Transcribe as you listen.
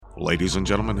Ladies and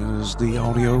gentlemen, is the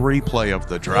audio replay of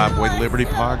the Driveway Liberty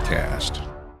podcast.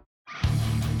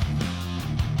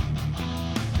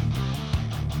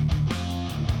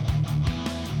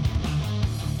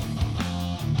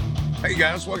 Hey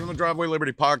guys, welcome to the Driveway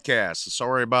Liberty podcast.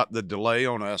 Sorry about the delay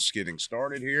on us getting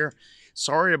started here.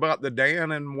 Sorry about the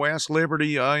Dan and West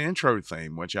Liberty intro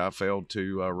theme, which I failed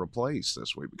to replace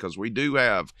this week because we do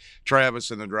have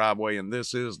Travis in the driveway, and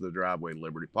this is the Driveway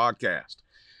Liberty podcast.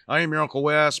 I am your Uncle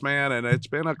Wes, man, and it's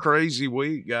been a crazy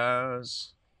week,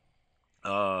 guys.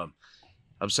 I'm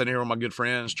sitting here with my good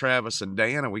friends, Travis and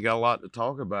Dan, and we got a lot to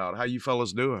talk about. How you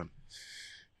fellas doing?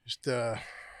 Just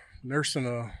nursing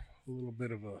a little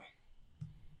bit of a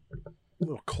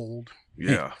little cold.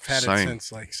 Yeah, I've had same. it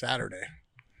since like Saturday.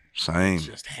 Same. It's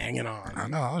just hanging on. I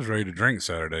know. I was ready to drink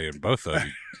Saturday, and both of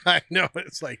you. I know.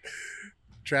 It's like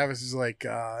Travis is like,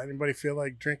 anybody feel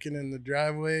like drinking in the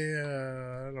driveway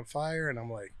on a fire? And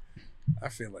I'm like, I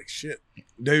feel like shit.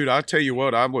 Dude, I tell you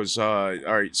what, I was, all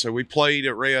right, so we played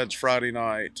at Red's Friday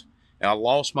night, and I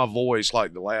lost my voice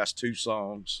like the last two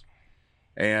songs,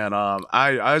 and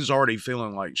I was already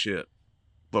feeling like shit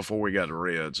before we got to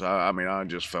Red's. I mean, I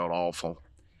just felt awful.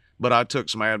 But I took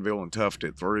some Advil and toughed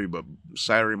it through, but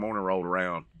Saturday morning rolled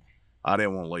around. I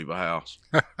didn't want to leave the house.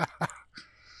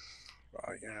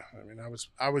 Yeah, I mean,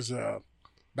 I was a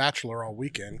bachelor all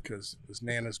weekend because it was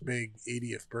Nana's big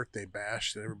 80th birthday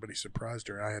bash that everybody surprised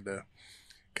her. I had to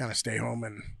kind of stay home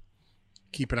and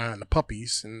keep an eye on the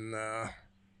puppies, and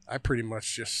I pretty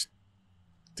much just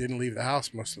didn't leave the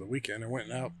house most of the weekend. I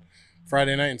went out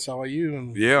Friday night and saw you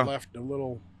and left a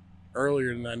little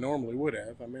earlier than I normally would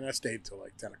have. I mean, I stayed till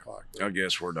like 10 o'clock. I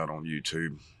guess we're not on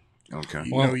YouTube. Okay.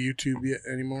 You know YouTube yet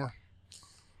anymore?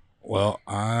 Well,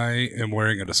 I am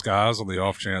wearing a disguise on the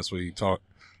off chance we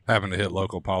happen to hit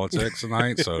local politics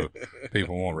tonight, so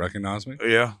people won't recognize me.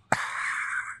 Yeah.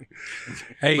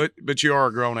 Hey, but you are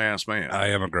a grown-ass man. I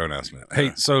am a grown-ass man.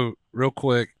 Hey, so real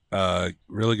quick,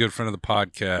 really good friend of the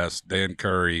podcast, Dan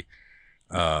Curry.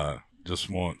 I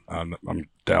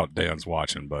doubt Dan's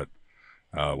watching, but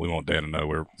we want Dan to know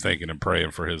we're thinking and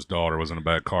praying for his daughter. Was in a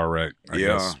bad car wreck, I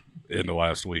guess, into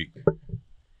last week.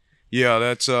 Yeah,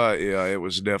 that's it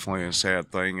was definitely a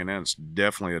sad thing, and that's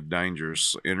definitely a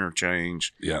dangerous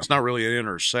interchange. Yeah, it's not really an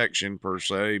intersection per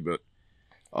se, but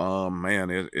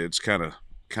man, it's kind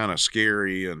of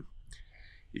scary, and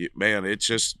man, it's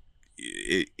just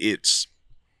it's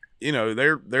you know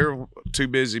they're too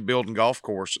busy building golf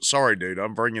courses. Sorry, dude,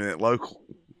 I'm bringing it local.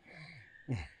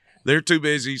 They're too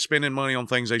busy spending money on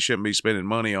things they shouldn't be spending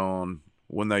money on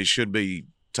when they should be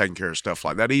taking care of stuff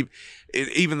like that.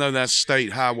 Even though that's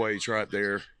state highways right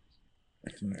there.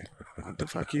 What the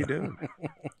fuck are you doing?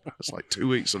 It's like 2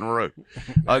 weeks in a row.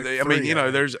 I mean, you know,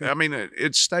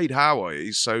 it's state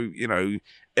highways. So, you know,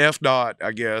 FDOT,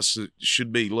 I guess,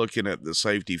 should be looking at the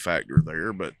safety factor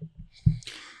there. But,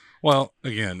 well,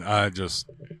 again, I just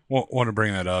want to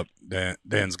bring that up.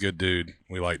 Dan's a good dude.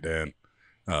 We like Dan.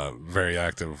 Very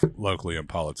active locally in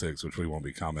politics, which we won't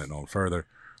be commenting on further.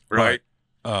 Right.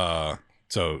 But,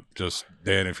 so just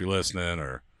Dan, if you're listening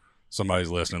or somebody's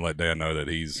listening, let Dan know that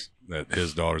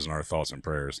his daughter's in our thoughts and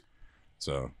prayers.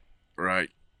 So. Right.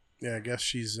 Yeah, I guess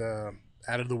she's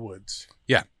out of the woods.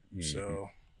 Yeah. So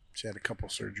she had a couple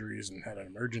surgeries and had an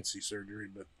emergency surgery,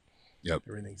 but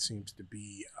everything seems to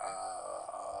be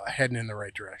heading in the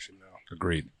right direction now.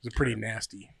 Agreed. It was a pretty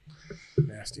nasty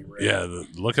wreck. Yeah, the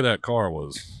look of that car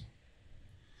was.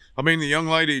 I mean, the young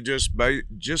lady just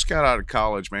got out of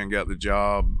college, man, got the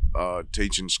job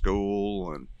teaching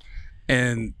school.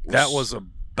 And that was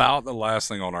about the last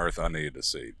thing on earth I needed to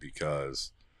see,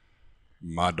 because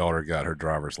my daughter got her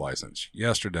driver's license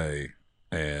yesterday.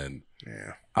 And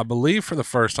I believe for the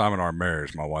first time in our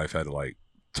marriage, my wife had to like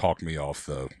talk me off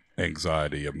the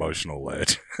anxiety, emotional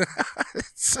ledge.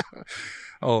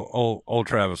 Old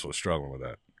Travis was struggling with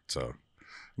that. So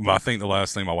I think the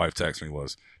last thing my wife texted me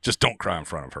was, just don't cry in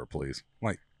front of her, please. I'm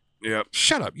like, yep.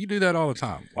 Shut up. You do that all the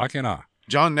time. Why can't I?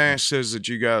 John Nash says that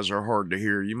you guys are hard to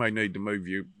hear. You may need to move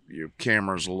your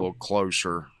cameras a little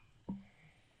closer.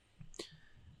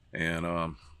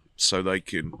 And so they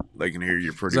can hear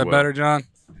you pretty well. Is that better, John?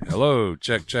 Hello.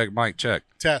 Check, mic check.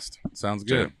 Test. Sounds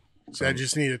good. So I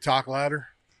just need to talk louder?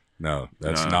 No,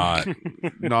 that's not.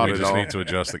 Not we at just all. need to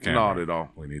adjust the camera. Not at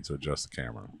all. We need to adjust the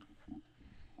camera.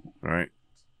 All right.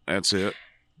 That's it.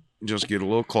 Just get a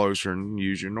little closer and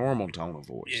use your normal tone of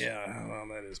voice. Yeah, well,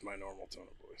 that is my normal tone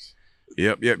of voice.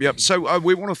 Yep. So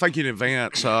we want to thank you in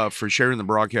advance for sharing the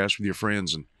broadcast with your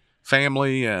friends and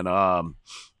family, and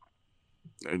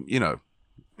you know,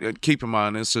 keep in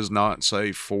mind this is not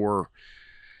safe for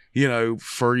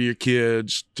your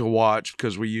kids to watch,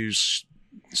 because we use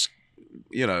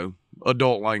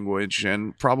adult language,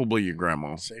 and probably your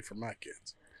grandma. Say for my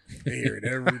kids. They hear it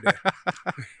every day.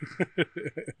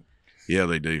 Yeah,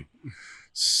 they do.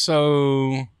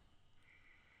 So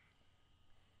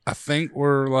I think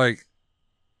we're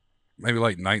maybe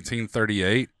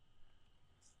 1938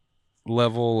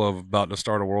 level of about to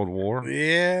start a world war.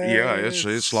 Yeah,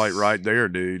 it's like right there,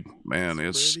 dude. Man,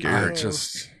 it's scary.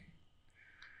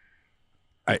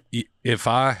 If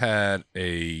I had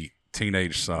a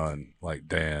teenage son like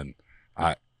Dan,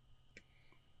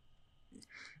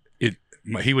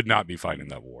 he would not be fighting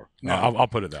that war. No. I'll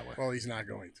put it that way. Well, he's not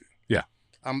going to. Yeah.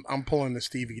 I'm pulling the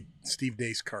Steve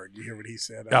Dace card. You hear what he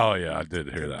said? Oh yeah, I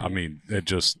did hear that. I mean, it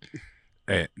just,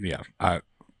 yeah. I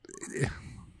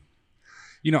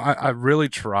really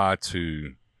try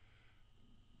to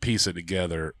piece it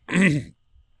together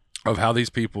of how these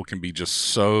people can be just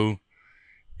so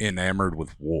enamored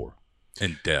with war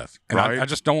and death, and right. I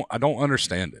just don't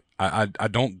understand it. I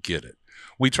don't get it.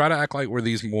 We try to act like we're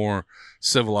these more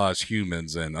civilized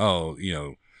humans, and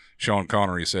Sean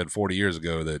Connery said 40 years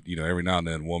ago that every now and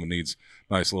then a woman needs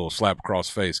a nice little slap across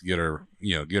the face to get her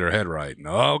head right, and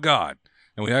oh God,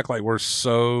 and we act like we're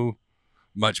so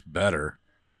much better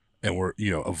and we're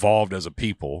evolved as a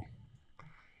people,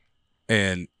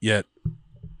 and yet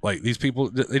these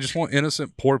people, they just want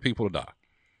innocent poor people to die.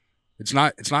 It's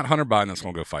not Hunter Biden that's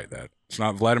going to go fight that. It's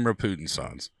not Vladimir Putin's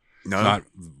sons. No. It's not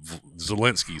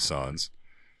Zelensky's sons.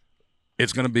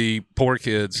 It's going to be poor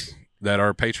kids that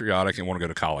are patriotic and want to go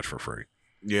to college for free.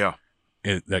 Yeah.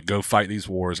 And that go fight these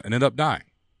wars and end up dying.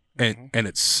 And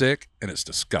it's sick and it's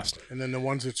disgusting. And then the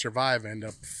ones that survive end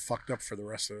up fucked up for the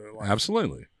rest of their life.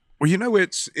 Absolutely. Well,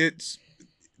 it's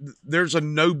there's a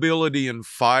nobility in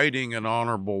fighting an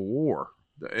honorable war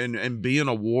and being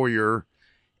a warrior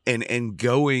and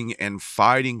going and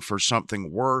fighting for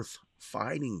something worth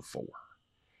fighting for.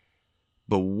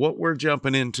 But what we're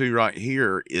jumping into right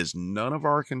here is none of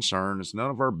our concern. It's none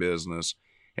of our business,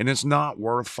 and it's not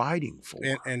worth fighting for.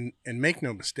 And make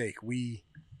no mistake, we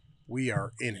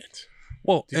are in it.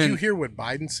 Well, did you hear what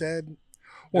Biden said?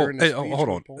 Well, hold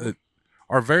on.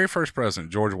 Our very first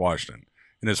president, George Washington,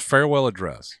 in his farewell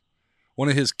address, one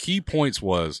of his key points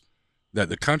was that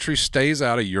the country stays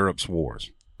out of Europe's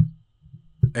wars.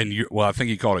 And I think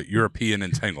he called it European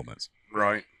entanglements.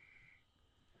 Right.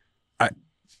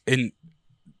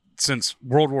 Since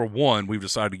World War I, we've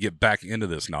decided to get back into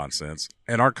this nonsense,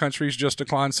 and our country's just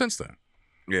declined since then.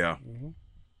 Yeah.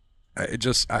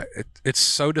 It's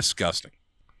so disgusting.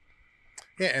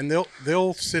 Yeah, and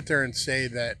they'll sit there and say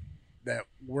that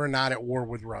we're not at war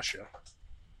with Russia,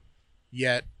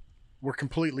 yet we're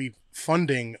completely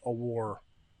funding a war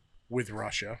with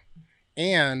Russia,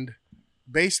 and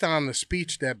based on the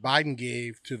speech that Biden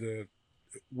gave to the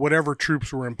whatever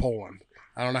troops were in Poland,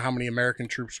 I don't know how many American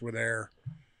troops were there,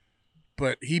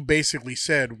 but he basically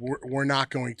said we're not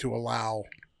going to allow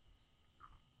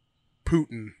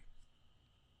Putin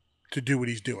to do what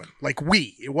he's doing.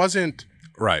 It wasn't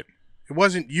right. It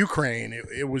wasn't Ukraine.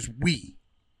 It was we.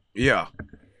 Yeah.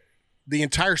 The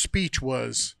entire speech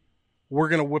was, we're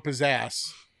going to whip his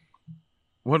ass.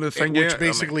 What the thing? Which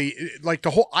basically,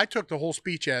 I took the whole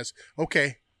speech as,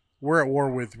 okay, we're at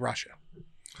war with Russia.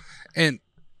 And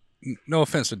no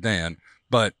offense to Dan,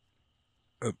 but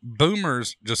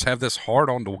boomers just have this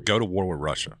hard-on to go to war with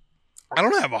Russia. I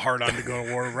don't have a hard-on to go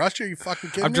to war with Russia. Are you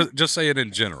fucking kidding me? I'm just saying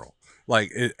in general.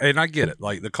 And I get it,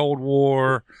 like the Cold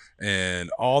War and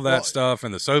all that stuff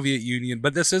and the Soviet Union,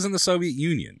 but this isn't the Soviet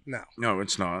Union. No,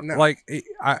 it's not. No.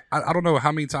 I don't know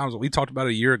how many times we talked about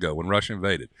it a year ago when Russia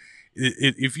invaded.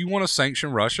 If you want to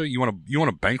sanction Russia, you want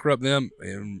to bankrupt them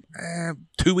in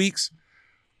 2 weeks.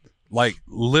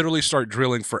 Literally start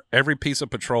drilling for every piece of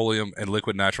petroleum and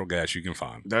liquid natural gas you can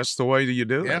find. That's the way that you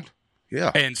do it.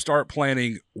 Yeah. And start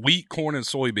planting wheat, corn, and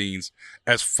soybeans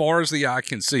as far as the eye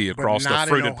can see across the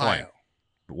fruited plain.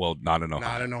 Well, not in Ohio.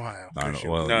 Not in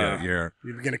Ohio. You're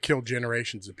going to kill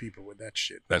generations of people with that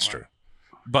shit. That's true.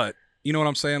 But you know what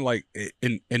I'm saying?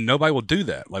 And nobody will do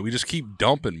that. We just keep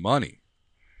dumping money.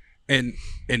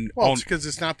 It's because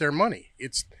it's not their money.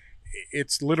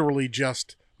 It's literally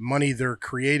just money they're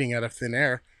creating out of thin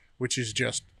air, which is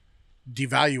just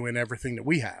devaluing everything that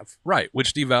we have. Right,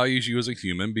 which devalues you as a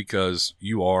human because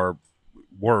you are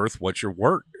worth what your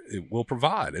work will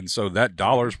provide. And so that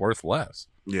dollar's worth less.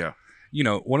 Yeah.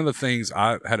 One of the things,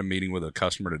 I had a meeting with a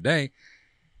customer today,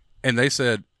 and they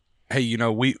said, hey,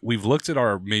 we've looked at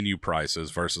our menu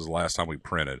prices versus the last time we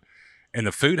printed, and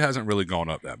the food hasn't really gone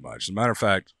up that much. As a matter of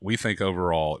fact, we think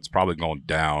overall it's probably gone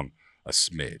down a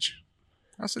smidge.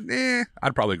 I said,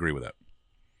 I'd probably agree with that.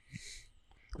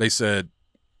 They said,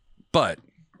 but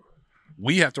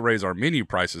we have to raise our menu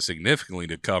prices significantly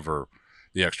to cover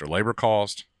the extra labor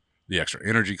cost, the extra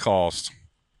energy cost,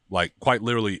 like quite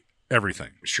literally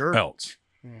everything else.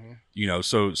 Mm-hmm.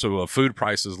 So food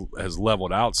prices has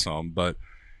leveled out some, but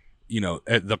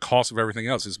the cost of everything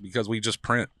else is because we just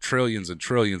print trillions and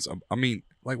trillions. I mean,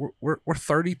 like we're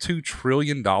 $32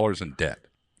 trillion in debt,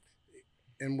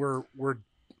 and we're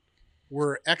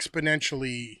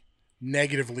exponentially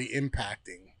negatively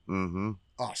impacting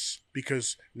us,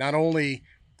 because not only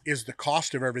is the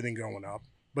cost of everything going up,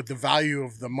 but the value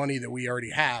of the money that we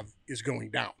already have is going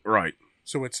down. Right.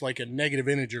 So it's like a negative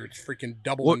integer. It's freaking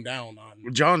doubling down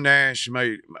on. John Nash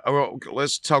made. Well,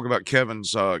 let's talk about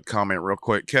Kevin's comment real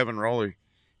quick. Kevin Rowley,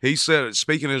 he said,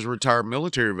 speaking as a retired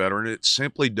military veteran, it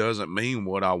simply doesn't mean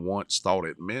what I once thought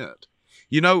it meant.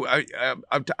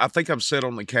 I think I've said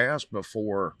on the cast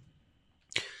before,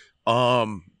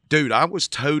 dude, I was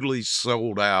totally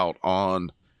sold out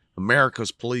on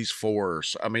America's police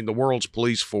force. I mean, the world's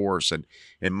police force, and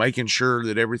making sure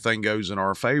that everything goes in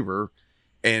our favor,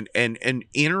 and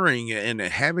entering and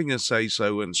having a say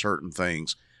so in certain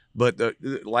things. But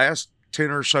the last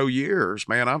 10 or so years,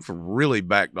 man, I've really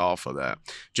backed off of that.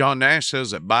 John Nash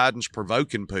says that Biden's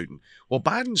provoking Putin. Well,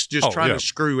 Biden's just trying to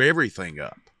screw everything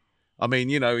up. I mean,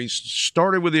 he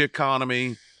started with the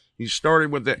economy. He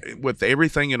started with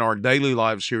everything in our daily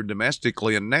lives here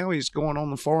domestically, and now he's going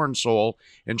on the foreign soil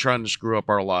and trying to screw up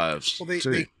our lives. Well,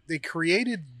 they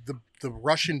created the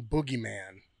Russian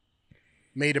boogeyman,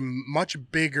 made him much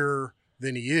bigger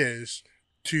than he is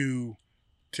to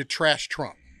trash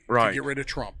Trump, right? To get rid of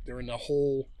Trump. They're in that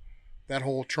whole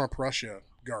Trump Russia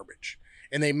garbage,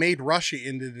 and they made Russia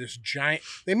into this giant.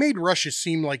 They made Russia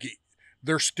seem like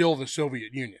they're still the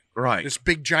Soviet Union, right? This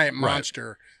big giant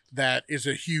monster that is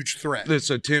a huge threat. That's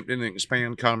attempting to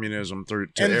expand communism to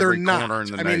every corner in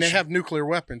the nation. I mean, they have nuclear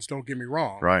weapons. Don't get me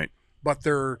wrong, right? But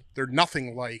they're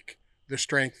nothing like the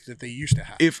strength that they used to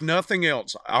have. If nothing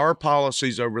else, our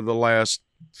policies over the last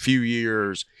few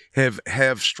years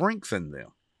have strengthened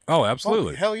them. Oh,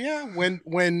 absolutely. Oh, hell yeah.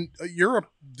 When Europe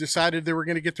decided they were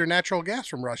going to get their natural gas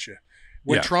from Russia,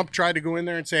 when Trump tried to go in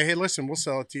there and say, hey, listen, we'll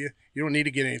sell it to you. You don't need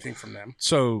to get anything from them.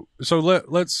 So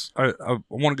let's, I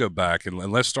want to go back and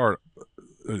let's start.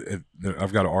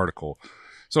 I've got an article.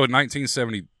 So in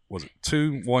 1970, was it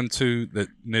 212 that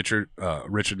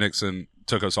Richard Nixon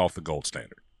took us off the gold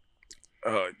standard?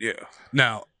 Yeah.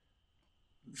 Now,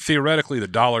 theoretically, the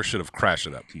dollar should have crashed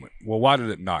at that point. Well, why did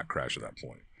it not crash at that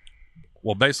point?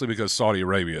 Well, basically because Saudi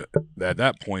Arabia, at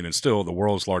that point, and still the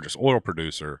world's largest oil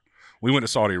producer, we went to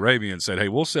Saudi Arabia and said, hey,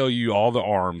 we'll sell you all the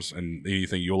arms and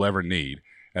anything you'll ever need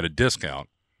at a discount,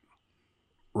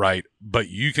 right? But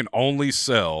you can only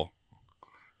sell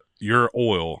your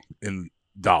oil in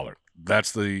dollar.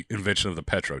 That's the invention of the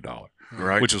petrodollar,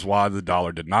 right? Which is why the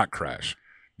dollar did not crash,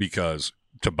 because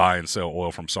to buy and sell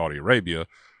oil from Saudi Arabia,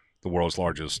 the world's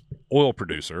largest oil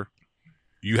producer,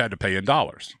 you had to pay in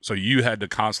dollars. So you had to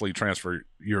constantly transfer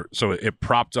so it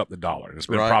propped up the dollar. It's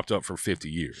been propped up for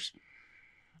 50 years.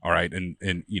 All right. And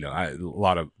a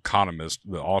lot of economists,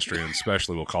 the Austrians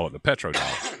especially, will call it the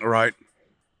petrodollar. Right.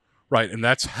 Right. And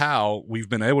that's how we've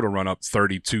been able to run up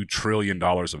 $32 trillion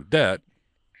of debt.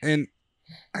 And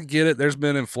I get it. There's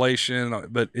been inflation,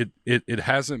 but it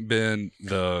hasn't been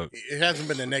the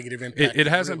negative impact. It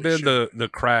hasn't been the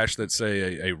crash that,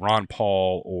 say, a Ron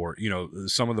Paul or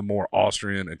some of the more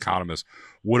Austrian economists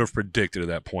would have predicted at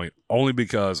that point, only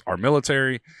because our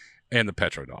military and the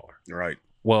petrodollar. Right.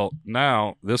 Well,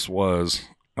 now this was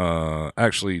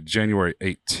actually January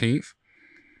 18th,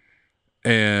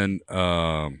 and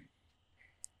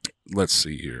let's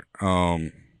see here.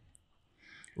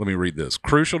 Let me read this.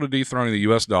 Crucial to dethroning the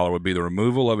U.S. dollar would be the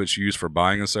removal of its use for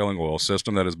buying and selling oil,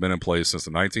 system that has been in place since the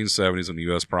 1970s and the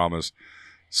U.S. promised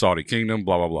Saudi Kingdom,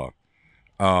 blah, blah,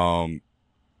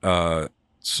 blah.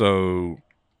 So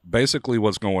basically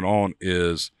what's going on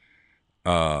is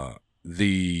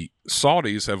the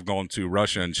Saudis have gone to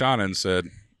Russia and China and said,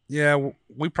 yeah,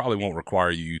 we probably won't require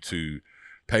you to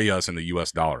pay us in the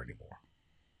U.S. dollar anymore.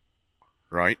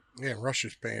 Right. Yeah,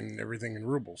 Russia's paying everything in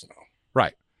rubles now.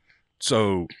 Right.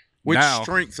 So which now,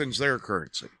 strengthens their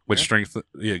currency.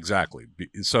 Exactly.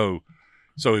 So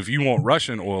if you want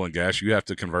Russian oil and gas, you have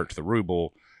to convert to the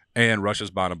ruble, and Russia's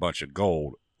buying a bunch of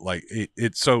gold. Like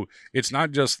so it's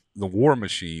not just the war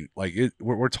machine. Like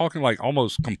we're talking like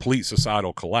almost complete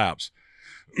societal collapse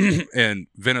and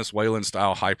Venezuelan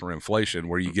style hyperinflation,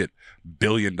 where you get $1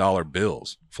 billion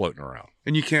bills floating around.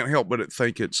 And you can't help but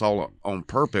think it's all on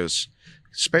purpose,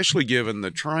 especially given the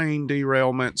train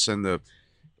derailments and the.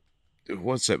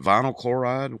 What's that, vinyl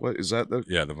chloride? What is that? The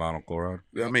vinyl chloride.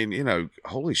 I mean,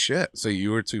 holy shit. See,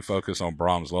 you were too focused on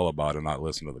Brahms' Lullaby to not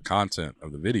listen to the content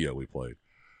of the video we played.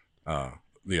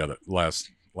 last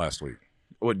week.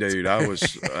 Well, dude, I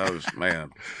was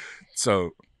man.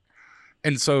 So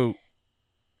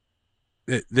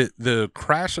the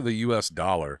crash of the U.S.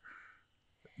 dollar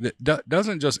that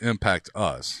doesn't just impact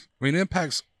us. I mean, it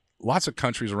impacts lots of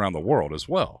countries around the world as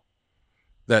well.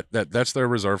 That's their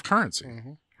reserve currency,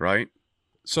 right?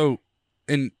 So,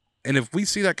 and if we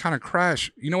see that kind of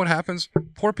crash, you know what happens?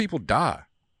 Poor people die.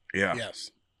 Yeah.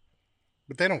 Yes.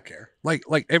 But they don't care. Like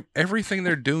everything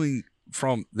they're doing,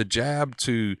 from the jab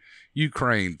to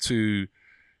Ukraine to,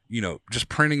 just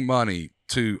printing money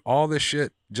to all this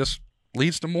shit, just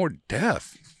leads to more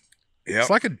death. Yeah, it's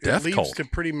like a death cult. It leads to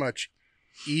pretty much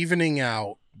evening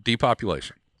out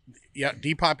depopulation. Yeah,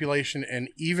 depopulation and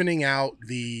evening out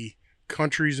the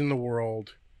countries in the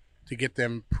world to get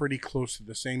them pretty close to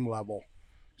the same level,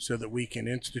 so that we can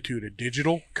institute a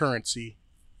digital currency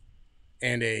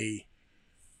and an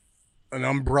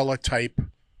umbrella type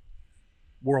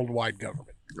worldwide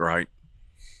government. Right.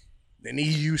 An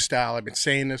EU style, I've been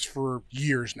saying this for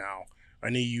years now,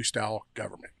 an EU style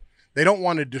government. They don't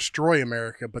want to destroy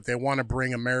America, but they want to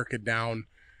bring America down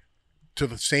to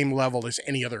the same level as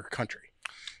any other country.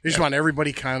 They just want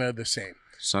everybody kind of the same.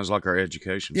 Sounds like our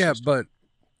education system. But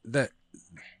that,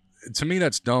 to me,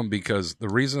 that's dumb, because the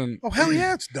reason... Oh, hell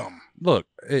yeah, it's dumb. Look,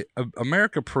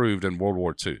 America proved in World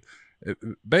War II.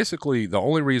 Basically, the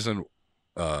only reason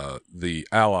the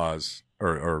Allies,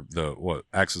 or the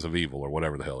Axis of Evil, or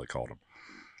whatever the hell they called them,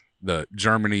 the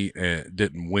Germany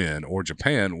didn't win, or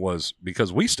Japan, was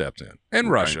because we stepped in. And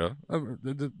Russia.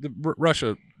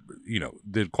 Russia,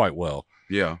 did quite well.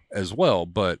 Yeah. As well.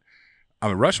 But, I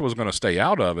mean, Russia was going to stay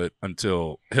out of it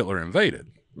until Hitler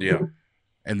invaded. Yeah.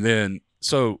 And then,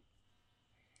 so,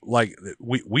 like,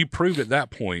 we proved at that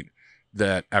point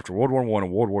that after World War I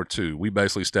and World War II, we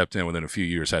basically stepped in within a few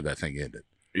years, had that thing ended.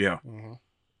 Yeah. Mm-hmm.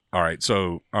 All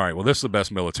right, well, this is the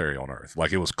best military on earth.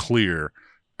 Like, it was clear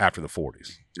after the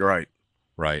 40s. Right.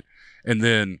 Right. And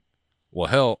then, well,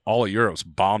 hell, all of Europe's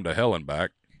bombed to hell and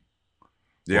back.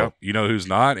 Yeah. Well, you know who's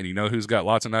not, and you know who's got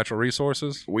lots of natural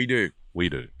resources? We do. We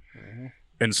do. Mm-hmm.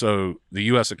 And so the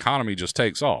U.S. economy just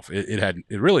takes off. It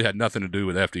really had nothing to do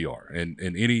with FDR. And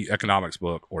in any economics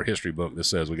book or history book that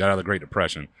says we got out of the Great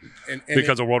Depression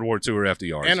because of World War II or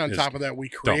FDR. And on top of that, we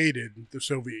created the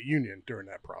Soviet Union during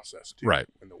that process, too. Right.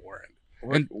 When the war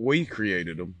ended. And we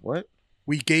created them. What?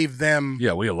 We gave them...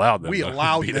 Yeah, we allowed them. We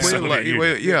allowed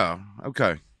them. Yeah,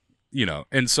 okay.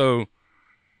 And so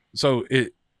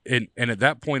at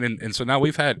that point, and so now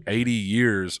we've had 80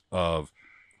 years of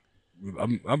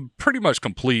pretty much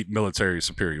complete military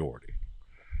superiority,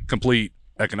 complete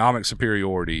economic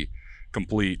superiority,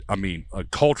 complete,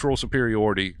 cultural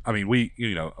superiority. I mean,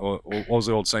 what was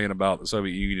the old saying about the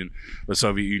Soviet Union? The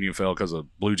Soviet Union fell because of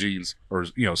blue jeans, or,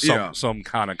 some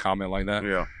kind of comment like that.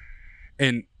 Yeah.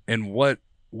 And what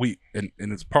and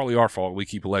it's partly our fault. We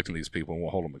keep electing these people and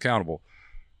we'll hold them accountable.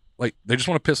 Like, they just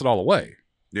want to piss it all away.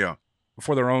 Yeah.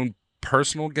 For their own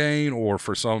personal gain, or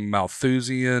for some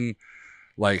Malthusian,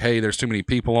 like, hey, there's too many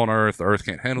people on Earth. The Earth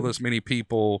can't handle this many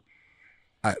people.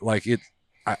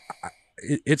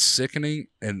 It's sickening,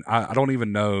 and I don't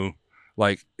even know.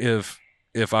 Like, if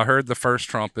I heard the first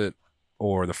trumpet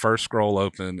or the first scroll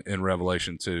open in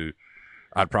Revelation 2,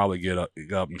 I'd probably get up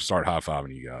and start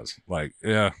high-fiving you guys. Like,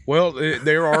 yeah. Well,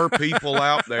 there are people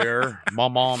out there, my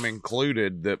mom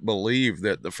included, that believe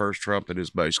that the first trumpet has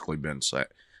basically been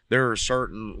set. There are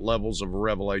certain levels of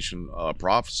Revelation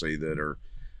prophecy that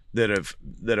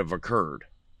have occurred,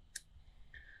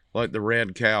 like the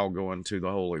red cow going to the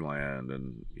Holy Land,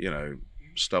 and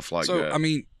stuff like that. So, I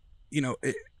mean,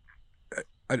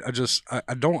 I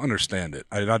don't understand it.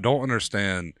 I don't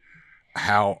understand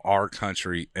how our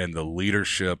country and the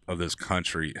leadership of this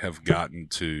country have gotten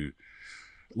to,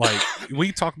 like,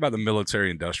 we talk about the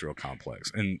military industrial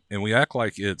complex, and we act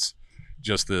like it's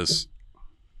just this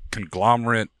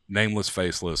conglomerate, nameless,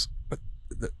 faceless, but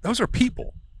those are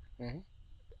people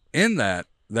in that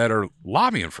are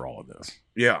lobbying for all of this.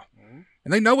 Yeah.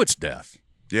 And they know it's death.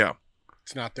 Yeah.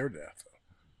 It's not their death.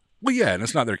 Well, yeah, and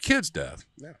it's not their kid's death.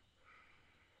 Yeah.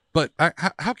 But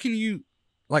how can you,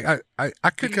 like, I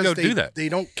couldn't go do that. They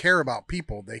don't care about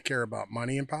people. They care about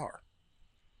money and power.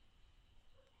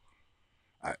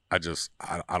 I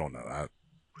don't know.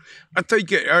 I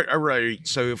think, all right,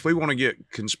 so if we want to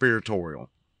get conspiratorial,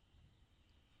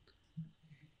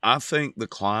 I think the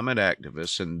climate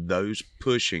activists and those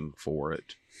pushing for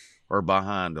it are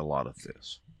behind a lot of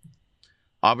this.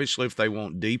 Obviously, if they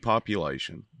want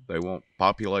depopulation, they want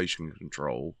population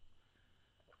control,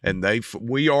 and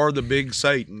we are the big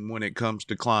Satan when it comes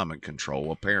to climate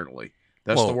control, apparently.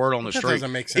 That's the word on the that street.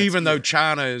 doesn't make sense Even though either.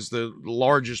 China is the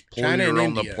largest polluter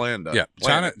on the planet. Yeah,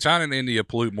 China and India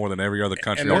pollute more than every other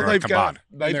country on Earth they've combined.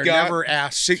 They've got never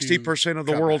asked 60% of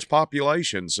the world's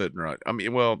population sitting right. I mean,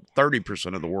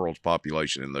 30% of the world's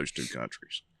population in those two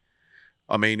countries.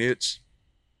 I mean,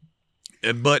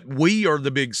 but we are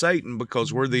the big Satan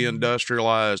because we're the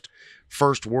industrialized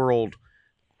first world,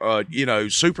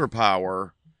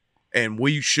 superpower, and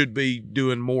we should be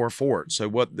doing more for it. So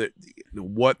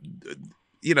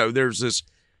there's this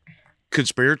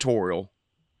conspiratorial,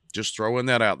 just throwing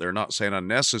that out there, not saying I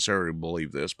necessarily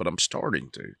believe this, but I'm starting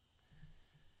to.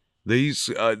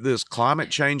 This climate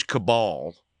change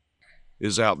cabal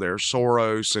is out there,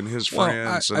 Soros and his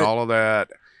friends and all of that.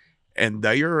 And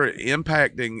they are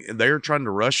they're trying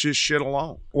to rush this shit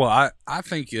along. Well, I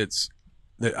think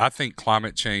I think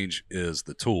climate change is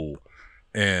the tool,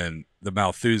 and the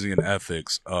Malthusian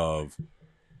ethics of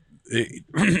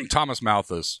Thomas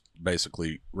Malthus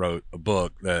basically wrote a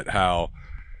book and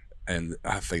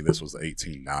I think this was the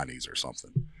 1890s or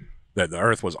something, that the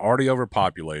earth was already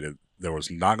overpopulated. There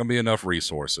was not going to be enough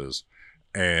resources.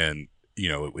 And,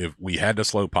 if we had to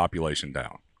slow population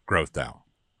down, growth down,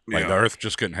 like the earth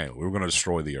just couldn't handle it. We were going to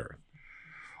destroy the earth.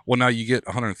 Well, now you get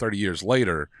 130 years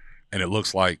later and it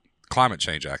looks like climate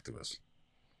change activists.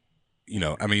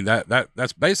 I mean,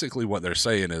 that's basically what they're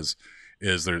saying is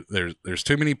there's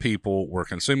too many people, we're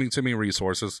consuming too many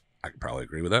resources. I could probably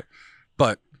agree with that.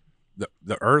 But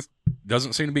the earth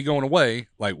doesn't seem to be going away.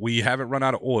 Like, we haven't run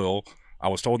out of oil. I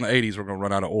was told in the 80s we're going to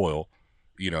run out of oil.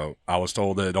 I was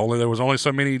told that there was only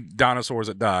so many dinosaurs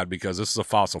that died because this is a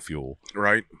fossil fuel.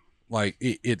 Right. Like,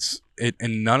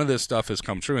 and none of this stuff has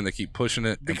come true, and they keep pushing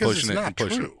it and pushing it and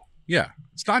pushing it. Yeah,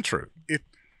 it's not true.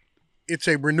 It's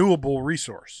a renewable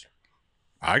resource.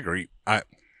 I agree. The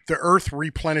earth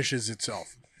replenishes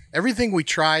itself. Everything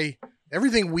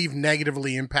we've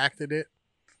negatively impacted it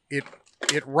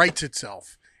rights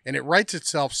itself. And it rights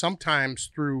itself sometimes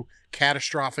through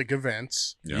catastrophic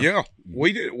events. Yeah.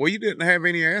 We didn't have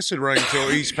any acid rain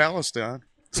until East Palestine.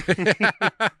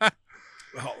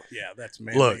 Oh, yeah, that's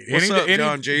man-made. Look, What's up,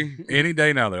 John G? Any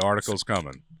day now, the article's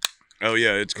coming. Oh,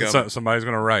 yeah, it's coming. Somebody's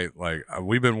going to write, like,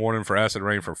 we've been warning for acid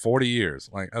rain for 40 years.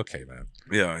 Like, okay, man.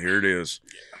 Yeah, here it is.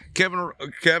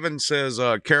 Kevin says,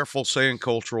 careful saying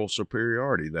cultural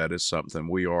superiority. That is something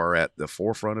we are at the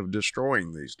forefront of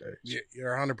destroying these days.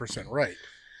 You're 100% right.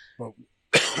 But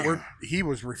he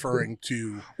was referring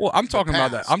to... Well, I'm talking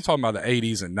about that. I'm talking about the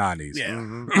 80s and 90s. Yeah.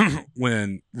 Mm-hmm.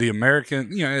 When the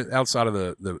American, outside of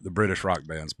the British rock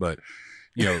bands, but,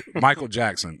 Michael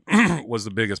Jackson was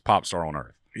the biggest pop star on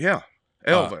earth. Yeah.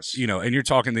 Elvis. And you're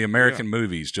talking the American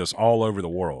movies just all over the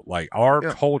world. Like, our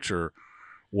culture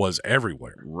was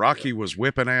everywhere. Rocky was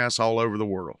whipping ass all over the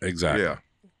world. Exactly. Yeah.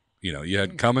 You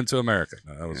had Coming to America.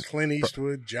 That was Clint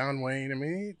Eastwood, John Wayne. I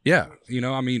mean,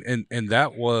 and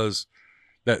that was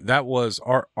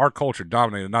our culture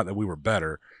dominated. Not that we were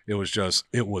better. It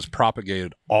was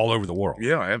propagated all over the world.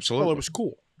 Yeah, absolutely. Well, it was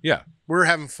cool. Yeah. We were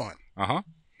having fun.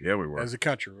 Yeah, we were. As a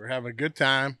country, we were having a good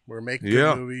time. We were making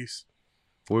good movies.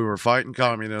 We were fighting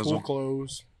communism. Cool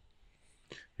clothes.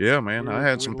 Yeah, man. I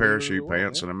had some parachute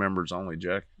pants and a members only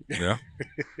jacket. Yeah.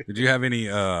 Did you have any,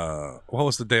 what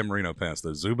was the Dan Marino pants?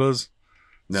 The Zubas?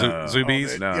 No.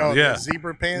 Zubies? No. The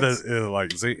zebra pants?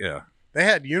 Yeah. They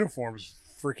had uniforms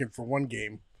freaking for one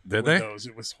game. Did they? Those.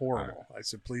 It was horrible. I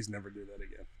said, please never do that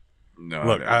again. No.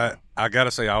 Look, I got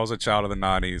to say, I was a child of the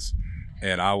 90s,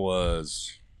 and I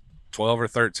was 12 or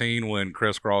 13 when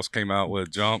Criss Cross came out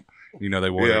with Jump. They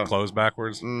wore their clothes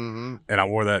backwards. Mm-hmm. And I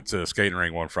wore that to a skating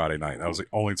ring one Friday night. That was the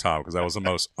only time because that was the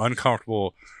most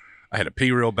uncomfortable. I had to pee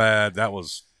real bad. It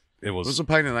was a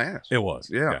pain in the ass. It was.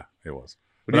 Yeah, it was.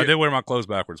 But I did wear my clothes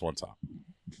backwards one time.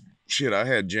 Shit, I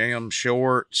had jam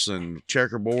shorts and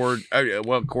checkerboard.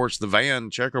 Well, of course, the Van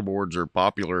checkerboards are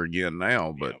popular again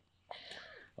now, but,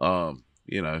 I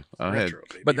had.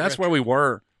 But that's where we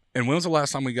were. And when was the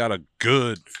last time we got a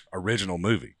good original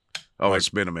movie? Oh, it's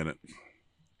been a minute.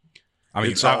 I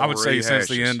mean, I would say since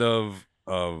the end of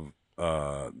the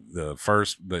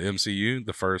MCU,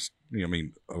 the first,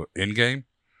 Endgame.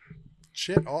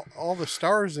 Shit, all the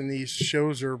stars in these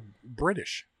shows are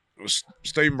British.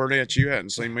 Stephen Burnett, you hadn't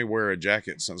seen me wear a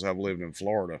jacket since I've lived in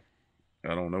Florida.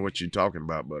 I don't know what you're talking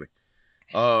about, buddy.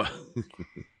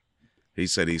 He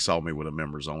said he saw me with a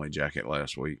members only jacket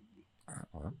last week.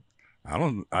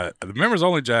 The members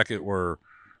only jacket were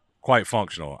quite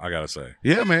functional, I gotta say.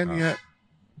 Yeah, man. Yeah.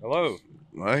 Hello.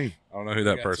 Hey. I don't know who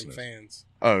that person is. Fans.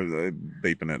 Oh, they're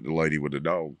beeping at the lady with the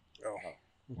dog. Oh.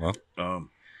 Well.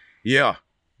 Yeah.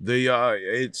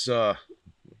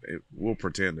 We'll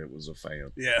pretend it was a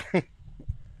fan. Yeah. Hey,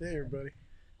 everybody.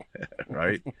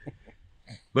 Right.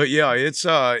 But yeah, it's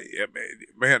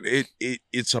man,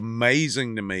 it's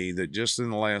amazing to me that just in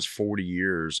the last 40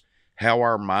 years, how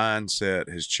our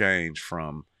mindset has changed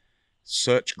from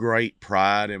such great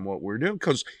pride in what we're doing.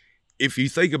 Because if you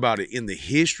think about it, in the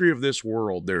history of this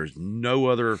world, there's no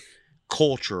other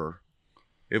culture,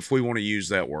 if we want to use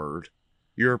that word.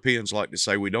 Europeans like to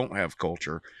say we don't have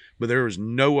culture, but there is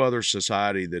no other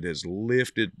society that has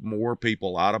lifted more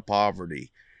people out of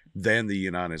poverty than the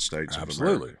United States of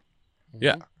America.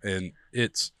 Yeah, and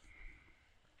it's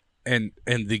and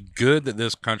the good that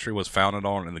this country was founded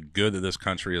on, and the good that this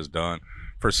country has done,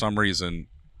 for some reason,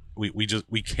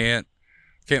 we can't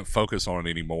focus on it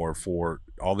anymore for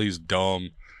all these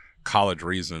dumb college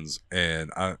reasons.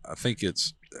 And I think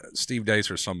it's Steve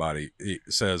Dace or somebody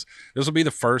says this will be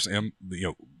the first,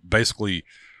 basically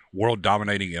world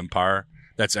dominating empire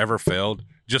that's ever failed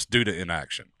just due to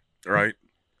inaction, right?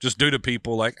 Just due to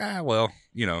people like, as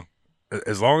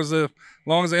long as the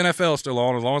NFL is still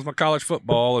on, as long as my college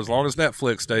football, as long as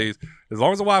Netflix stays, as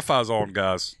long as the Wi-Fi's on,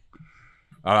 guys,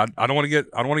 I don't want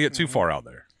to get too far out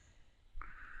there.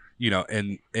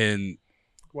 And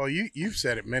well, you've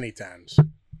said it many times.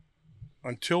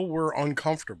 Until we're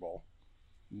uncomfortable,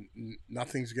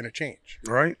 nothing's going to change.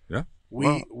 Right? Yeah.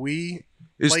 We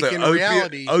it's like the in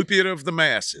reality, opiate of the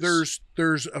masses.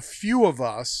 There's a few of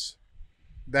us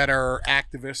that are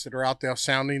activists that are out there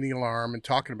sounding the alarm and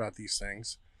talking about these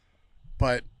things,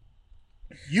 but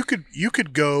you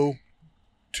could go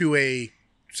to a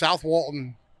South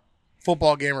Walton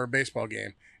football game or a baseball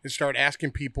game and start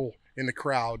asking people in the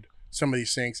crowd some of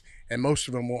these things, and most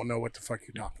of them won't know what the fuck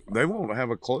you're talking about. They won't have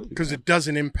a clue because it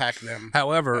doesn't impact them.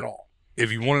 However, at all.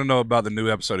 If you want to know about the new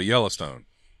episode of Yellowstone,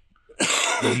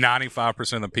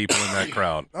 95% of the people in that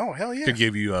crowd, oh hell yeah, could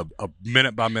give you a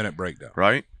minute by minute breakdown.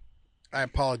 Right. I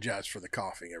apologize for the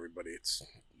coughing, everybody. It's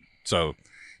so,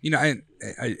 and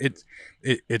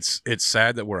it's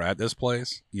sad that we're at this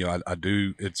place. I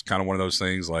do. It's kind of one of those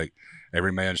things like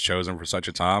every man's chosen for such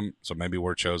a time. So maybe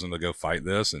we're chosen to go fight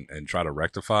this and try to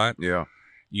rectify it. Yeah.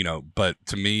 But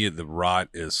to me, the rot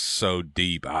is so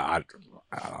deep. I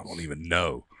don't even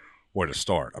know where to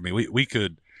start. I mean, we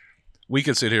could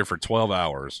sit here for 12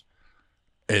 hours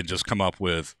and just come up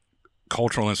with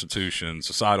cultural institutions,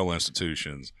 societal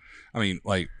institutions. I mean,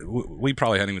 like we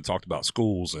probably hadn't even talked about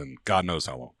schools and God knows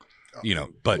how long,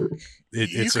 but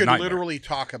it's you a could literally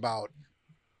talk about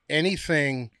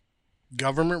anything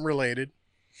government related,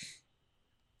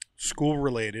 school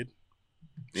related,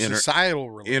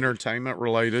 societal related, entertainment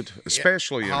related,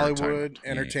 especially Hollywood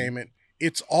entertainment.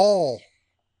 It's all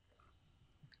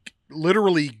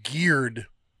literally geared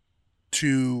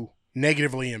to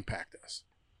negatively impact us.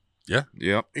 Yeah.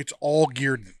 Yep. It's all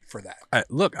geared for that.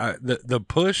 The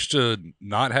push to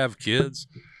not have kids,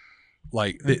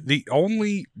 like the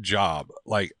only job,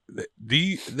 like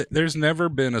there's never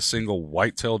been a single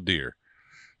white-tailed deer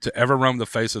to ever roam the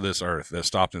face of this earth that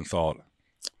stopped and thought,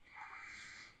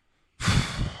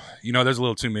 there's a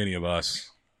little too many of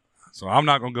us, so I'm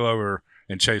not going to go over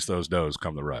and chase those does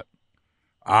come the rut.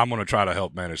 I'm going to try to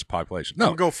help manage the population.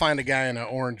 No, go find a guy in an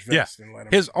orange vest and let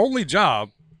him. His only job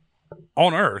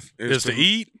on Earth is to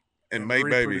eat and make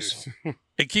babies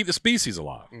and keep the species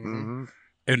alive. Mm-hmm.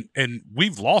 And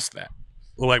we've lost that.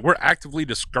 Like we're actively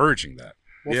discouraging that.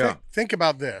 Well, think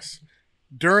about this.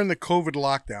 During the COVID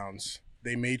lockdowns,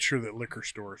 they made sure that liquor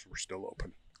stores were still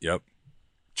open. Yep.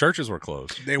 Churches were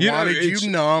closed. They wanted you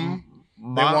numb.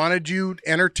 They wanted you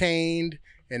entertained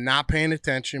and not paying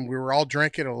attention. We were all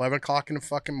drinking at 11 o'clock in the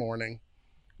fucking morning.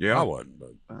 Yeah, I wasn't, but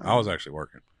I was actually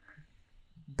working.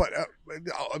 But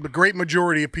the great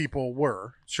majority of people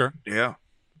were. Sure. Yeah.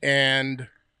 And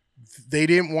they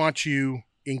didn't want you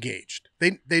engaged.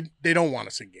 They don't want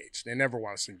us engaged. They never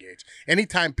want us engaged.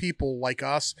 Anytime people like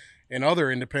us and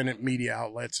other independent media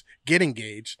outlets get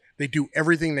engaged, they do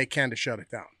everything they can to shut it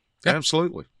down. Yeah.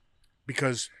 Absolutely.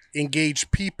 Because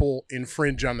engaged people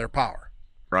infringe on their power.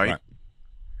 Right.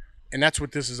 And that's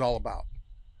what this is all about.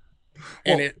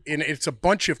 And it's a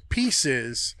bunch of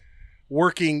pieces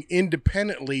working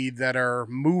independently that are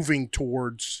moving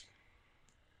towards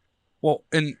the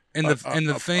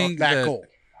thing that goal.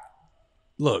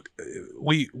 Look,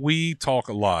 we talk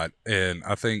a lot, and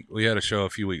I think we had a show a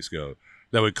few weeks ago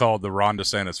that we called the Ron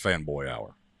DeSantis fanboy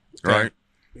hour. Okay? Right.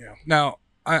 Yeah. Now,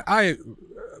 I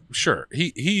sure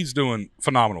he's doing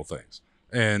phenomenal things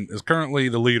and is currently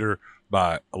the leader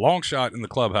by a long shot in the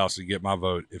clubhouse to get my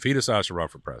vote if he decides to run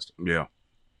for president. Yeah.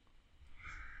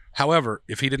 However,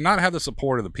 if he did not have the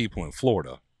support of the people in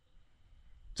Florida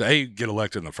to A, get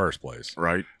elected in the first place,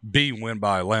 right? B, win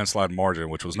by a landslide margin,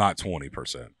 which was not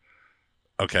 20%.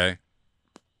 Okay.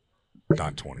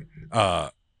 Not 20.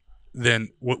 then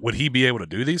would he be able to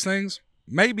do these things?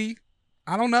 Maybe.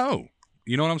 I don't know.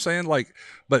 You know what I'm saying? Like,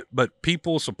 but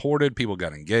people supported, people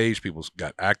got engaged, people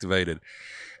got activated,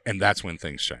 and that's when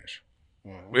things change.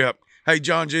 Yep. Hey,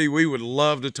 John G., we would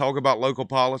love to talk about local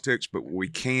politics, but we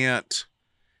can't.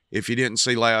 If you didn't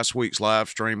see last week's live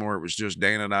stream where it was just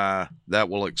Dan and I, that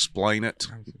will explain it.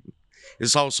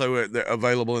 It's also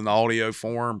available in the audio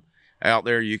form out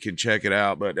there. You can check it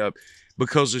out. But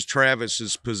because it's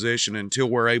Travis's position, until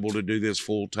we're able to do this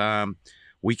full time,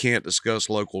 we can't discuss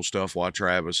local stuff while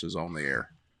Travis is on the air.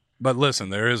 But listen,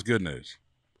 there is good news.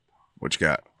 What you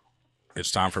got?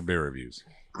 It's time for beer reviews.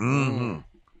 Mm-hmm.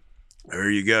 There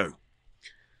you go.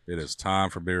 It is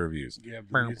time for beer reviews. Yeah,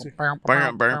 music. I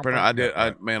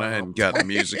hadn't got the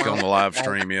music on the live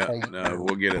stream yet. No,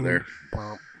 we'll get it there.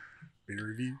 Beer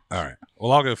review. All right.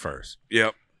 Well, I'll go first.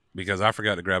 Yep. Because I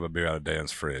forgot to grab a beer out of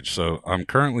Dan's fridge. So I'm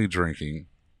currently drinking,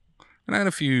 and I had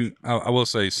a few. I will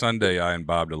say Sunday I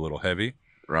imbibed a little heavy.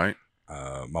 Right.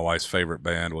 My wife's favorite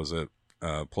band was at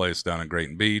a place down in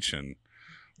Grayton Beach, and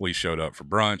we showed up for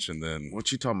brunch. And then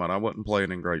what you talking about? I wasn't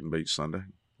playing in Grayton Beach Sunday.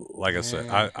 Like I said,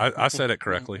 I said it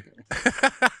correctly.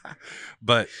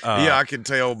 But yeah, I can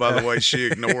tell by the way she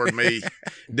ignored me.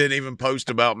 Didn't even post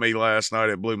about me last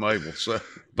night at Blue Maple. So,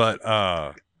 but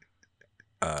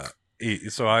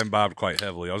so I imbibed quite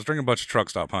heavily. I was drinking a bunch of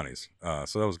truck stop honeys,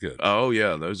 so that was good. Oh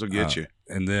yeah, those will get you.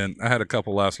 And then I had a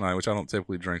couple last night, which I don't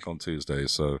typically drink on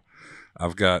Tuesdays. So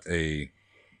I've got the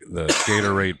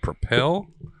Gatorade Propel,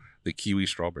 the kiwi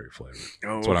strawberry flavor.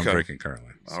 Oh, that's what I'm drinking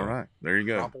currently. So. All right, there you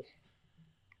go.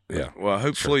 Yeah. Well,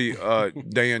 hopefully,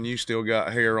 Dan, you still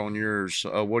got hair on yours.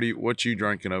 What you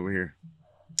drinking over here?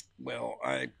 Well,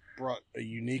 I brought a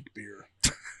unique beer.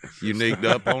 Uniqued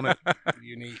up on it.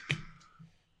 Unique,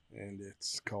 and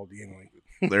it's called Yingling.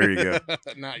 There you go.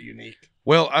 Not unique.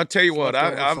 Well, I tell you what,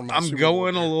 I'm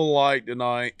going a little light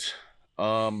tonight,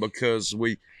 because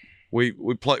we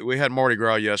had Mardi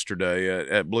Gras yesterday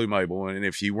at Blue Maple, and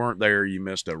if you weren't there, you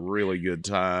missed a really good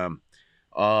time.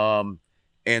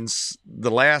 And the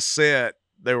last set,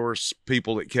 there were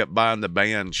people that kept buying the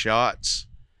band shots.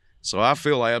 So I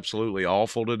feel absolutely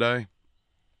awful today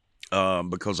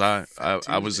because I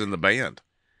was in the band.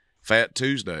 Fat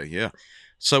Tuesday, yeah.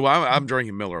 So I'm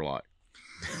drinking Miller Lite.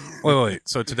 Wait.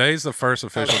 So today's the first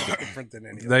official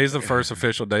Today's the first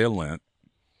official day of Lent.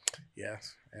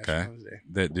 Yes. Okay.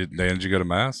 Did you go to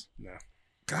Mass? No.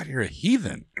 God, you're a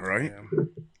heathen. Right?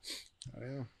 I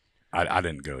am. I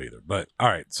didn't go either, but all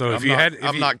right. So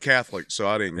I'm not Catholic, so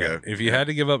I didn't go. If you had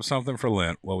to give up something for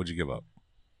Lent, what would you give up?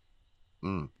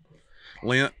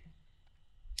 Lent.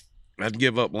 I'd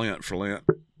give up Lent for Lent.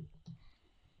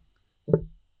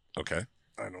 Okay.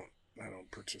 I don't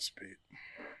participate.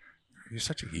 You're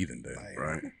such a heathen, Dave.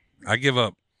 Right. I give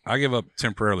up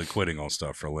temporarily quitting on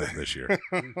stuff for Lent this year.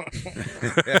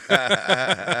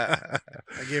 I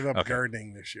gave up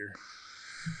gardening this year.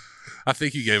 I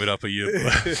think you gave it up a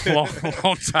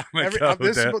long time ago.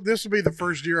 This will be the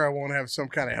first year I won't have some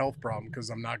kind of health problem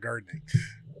because I'm not gardening.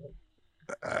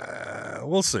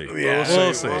 We'll see. Yeah,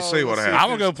 we'll see what happens. I'm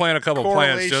gonna go plant a couple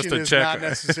plants just to check. Not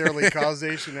necessarily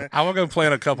causation. I'm gonna go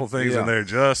plant a couple things in there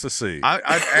just to see.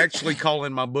 I'd actually call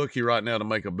in my bookie right now to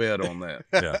make a bet on that.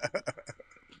 Yeah.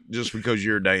 Just because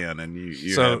you're Dan and you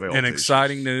so have health in issues.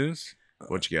 Exciting news.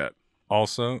 What you got?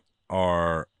 Also,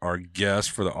 our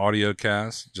guest for the audio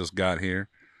cast just got here,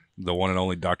 the one and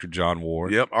only Dr. John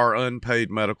Ward. Yep, our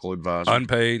unpaid medical advisor.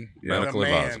 Unpaid medical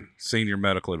advisor, senior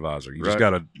medical advisor. You just got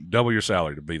to double your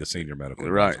salary to be the senior medical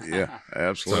advisor. Right? Yeah,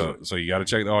 absolutely. So you got to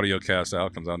check the audio cast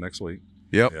out. Comes out next week.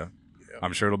 Yep. Yeah.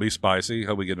 I'm sure it'll be spicy.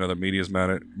 Hope we get another Media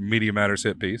Matters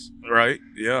hit piece. Right.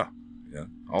 Yeah. Yeah.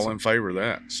 All in favor of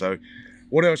that. So,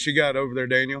 what else you got over there,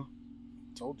 Daniel?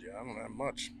 Told you I don't have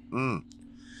much.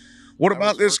 What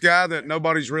about this guy that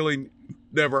nobody's really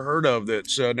never heard of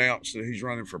that's announced that he's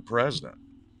running for president?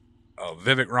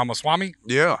 Vivek Ramaswamy?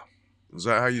 Yeah. Is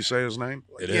that how you say his name?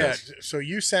 It is. So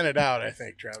you sent it out, I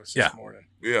think, Travis, this morning.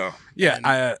 Yeah.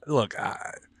 Yeah.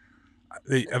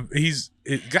 He's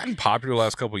gotten popular the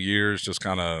last couple of years, just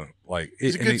kind of like.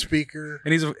 He's a good speaker.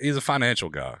 And he's a financial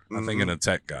guy, I think, and a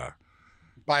tech guy.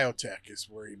 Biotech is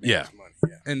where he makes money.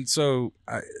 Yeah. And so,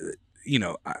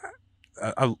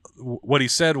 what he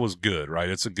said was good, right?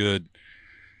 It's a good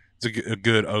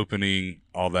opening,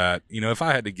 all that. If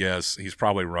I had to guess, he's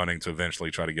probably running to eventually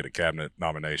try to get a cabinet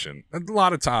nomination. A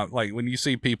lot of time, like when you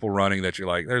see people running that you're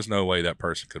like, there's no way that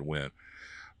person could win.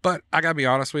 But I gotta be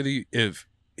honest with you, if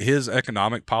his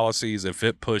economic policies, if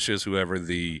it pushes whoever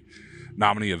the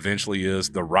nominee eventually is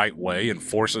the right way and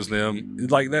forces them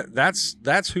like that.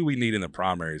 That's who we need in the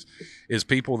primaries, is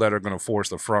people that are going to force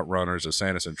the front runners,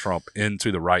 DeSantis and Trump,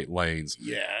 into the right lanes.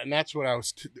 Yeah, and that's what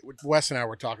Wes and I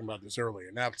were talking about this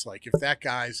earlier. Now it's like, if that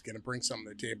guy's going to bring something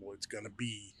to the table, it's going to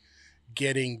be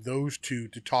getting those two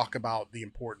to talk about the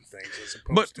important things as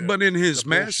opposed to. But in his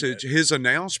message, his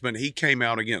announcement, he came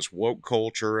out against woke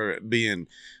culture, being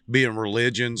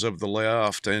religions of the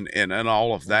left, and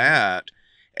all of that,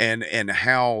 and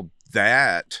how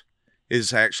that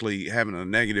is actually having a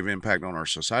negative impact on our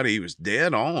society. He was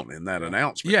dead on in that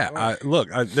announcement. Yeah,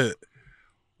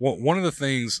 one of the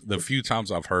things, the few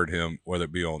times I've heard him, whether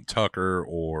it be on Tucker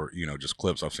or just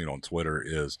clips I've seen on Twitter,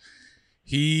 is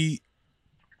he.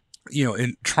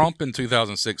 In Trump in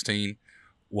 2016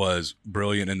 was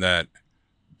brilliant in that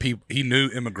he knew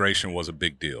immigration was a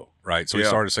big deal, right? So he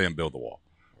started saying build the wall,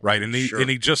 right? And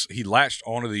he latched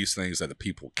onto these things that the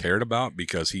people cared about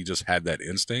because he just had that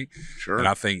instinct. Sure. And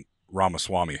I think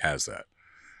Ramaswamy has that.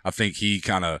 I think he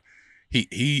kind of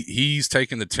he's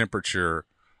taken the temperature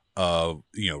of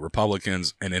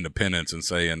Republicans and independents and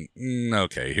saying,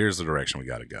 okay, here's the direction we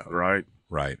got to go.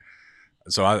 Right.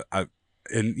 So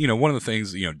and one of the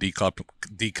things,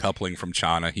 decoupling from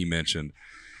China, he mentioned,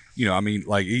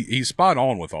 he's spot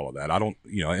on with all of that. I don't,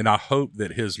 and I hope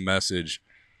that his message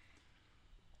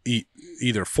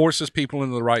either forces people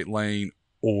into the right lane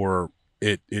or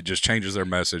it just changes their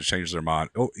message, changes their mind.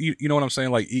 Oh, you know what I'm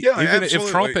saying? Like, even absolutely. if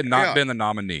Trump had not been the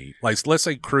nominee, like, let's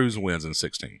say Cruz wins in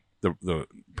 16, the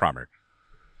primary,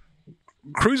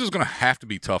 Cruz is going to have to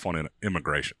be tough on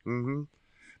immigration. Mm-hmm.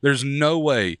 There's no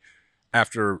way,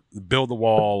 after build the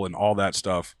wall and all that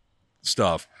stuff,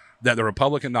 that the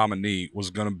Republican nominee was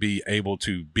going to be able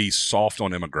to be soft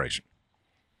on immigration.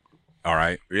 All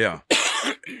right. Yeah.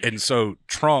 And so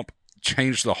Trump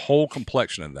changed the whole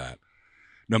complexion of that,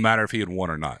 no matter if he had won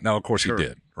or not. Now, of course, he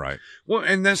did. Right. Well,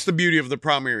 and that's the beauty of the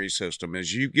primary system,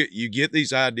 is you get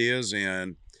these ideas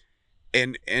in,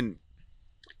 and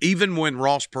even when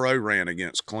Ross Perot ran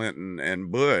against Clinton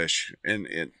and Bush, and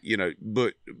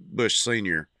Bush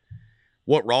Sr.,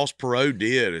 what Ross Perot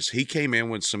did is he came in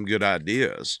with some good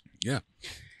ideas. Yeah.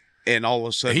 And all of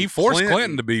a sudden, he forced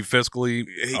Clinton to be fiscally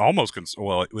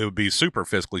it would be super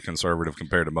fiscally conservative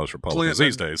compared to most Republicans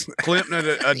these days. Clinton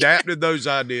adapted those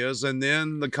ideas, and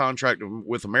then the contract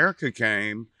with America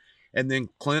came, and then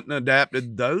Clinton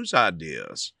adapted those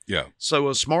ideas. Yeah. So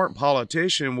a smart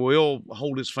politician will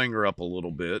hold his finger up a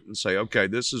little bit and say, okay,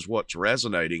 this is what's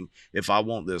resonating. If I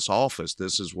want this office,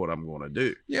 this is what I'm going to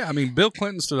do. Yeah. I mean, Bill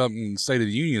Clinton stood up in the State of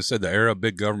the Union and said the era of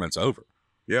big government's over.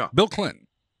 Yeah. Bill Clinton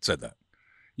said that.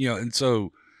 And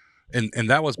so, and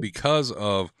that was because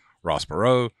of Ross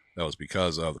Perot. That was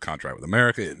because of the contract with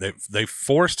America. They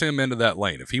forced him into that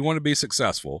lane. If he wanted to be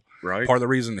successful, right. Part of the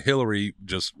reason Hillary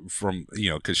just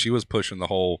because she was pushing the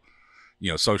whole,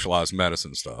 socialized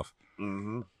medicine stuff.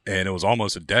 Mm-hmm. And it was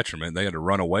almost a detriment. They had to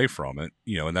run away from it,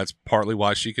 and that's partly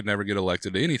why she could never get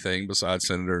elected to anything besides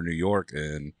senator in New York.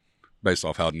 And based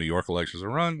off how New York elections are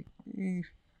run,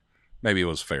 maybe it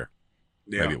was fair.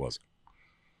 Yeah. Maybe it wasn't.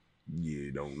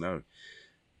 You don't know.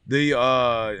 The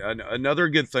another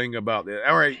good thing about that.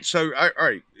 All right,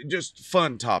 just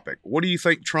fun topic. What do you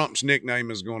think Trump's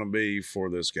nickname is going to be for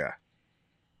this guy?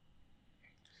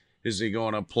 Is he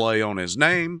going to play on his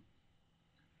name?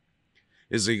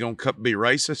 Is he going to be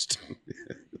racist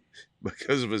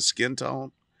because of his skin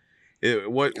tone? I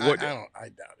doubt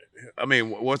it. I mean,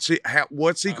 what's he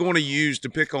going to use to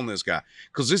pick on this guy?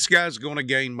 Because this guy's going to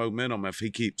gain momentum if he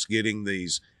keeps getting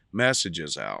these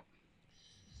messages out.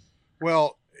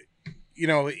 Well,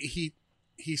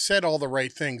 he said all the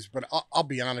right things, but I'll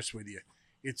be honest with you,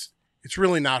 it's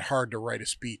really not hard to write a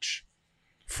speech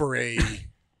for a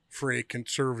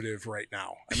conservative right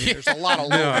now. I mean, there's a lot of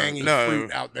low hanging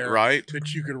fruit out there, right,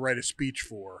 that you could write a speech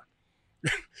for.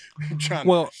 John,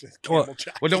 well,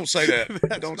 don't say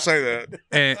that. Don't say that.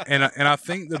 And I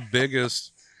think the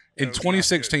biggest in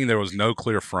 2016 there was no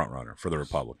clear front runner for the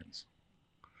Republicans.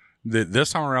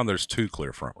 This time around, there's two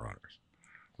clear front runners.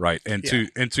 Right. And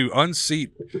to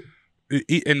unseat,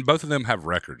 and both of them have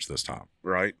records this time.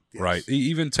 Right. Yes. Right.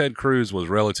 Even Ted Cruz was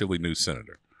relatively new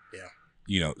senator.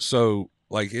 Yeah. So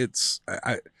like it's,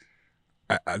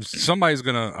 somebody's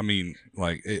going to,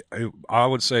 I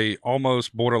would say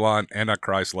almost borderline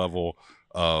Antichrist level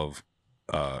of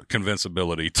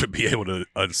convincibility to be able to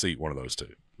unseat one of those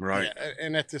two. Right. Yeah,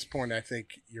 and at this point, I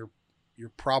think you're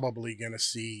probably going to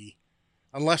see,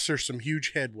 unless there's some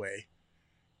huge headway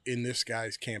in this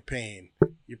guy's campaign,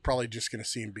 you're probably just going to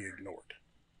see him be ignored.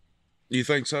 You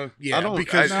think so? Yeah, I don't.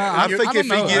 Because I think if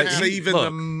he gets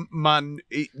even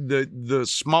the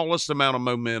smallest amount of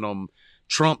momentum,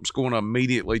 Trump's going to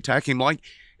immediately attack him. Like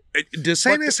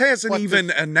DeSantis hasn't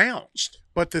even announced.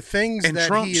 But the things and that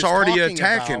Trump's he is already talking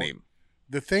attacking about, him.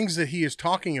 The things that he is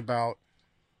talking about,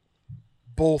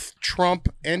 both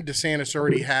Trump and DeSantis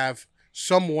already have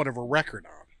somewhat of a record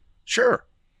on. Sure.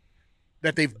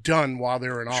 That they've done while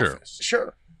they're in office.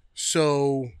 Sure.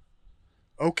 So,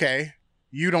 okay,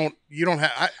 you don't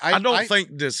have. I don't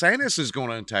think DeSantis is going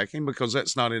to attack him because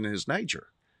that's not in his nature.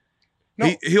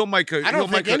 No, he'll make a. I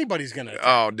don't think anybody's going to.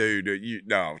 Oh, dude,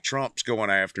 no, Trump's going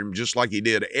after him just like he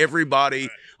did everybody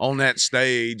on that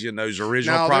stage in those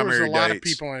original primary dates. There was a lot of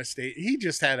people on the stage. He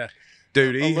just had a.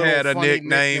 Dude, he had a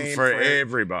nickname for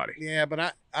everybody. Yeah,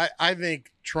 but I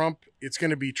think Trump. It's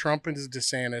going to be Trump and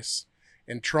DeSantis,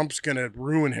 and Trump's going to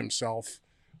ruin himself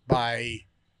by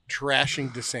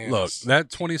trashing DeSantis. Look,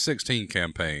 that 2016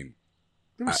 campaign.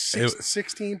 There was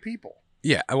 16 people.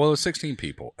 Yeah, well, it was 16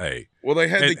 people. Hey, well, they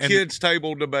had the kids'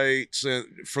 table debates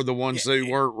for the ones who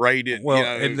weren't rated. Well,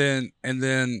 and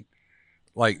then,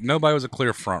 like nobody was a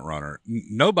clear front runner.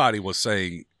 Nobody was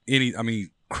saying any. I mean,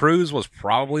 Cruz was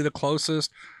probably the closest.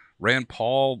 Rand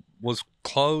Paul was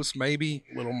close, maybe.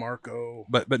 Little Marco.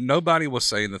 But nobody was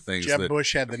saying the things. Jeb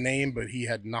Bush had the name, but he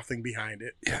had nothing behind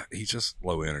it. Yeah, he's just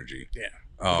low energy. Yeah.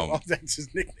 Well, that's his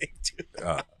nickname too.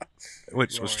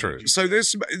 Which was true. So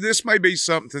this may be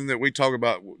something that we talk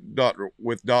about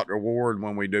with Dr. Ward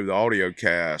when we do the audio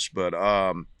cast, but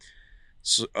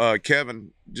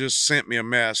Kevin just sent me a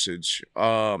message.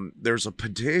 There's a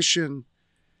petition.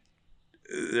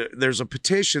 There's a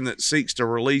petition that seeks to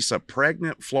release a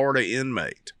pregnant Florida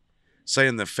inmate,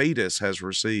 saying the fetus has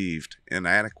received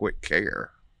inadequate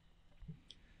care.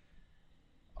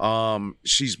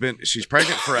 She's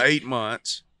pregnant for 8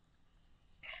 months.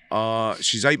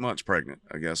 She's 8 months pregnant,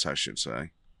 I guess I should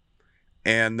say.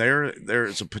 And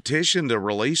there's a petition to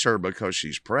release her because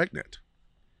she's pregnant.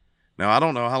 Now, I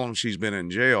don't know how long she's been in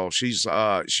jail. She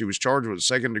was charged with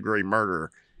second-degree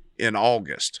murder in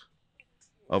August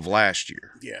of last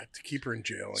year. Yeah, to keep her in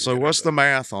jail. So what's the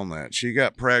math on that? She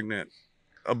got pregnant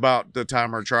about the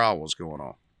time her trial was going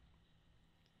on.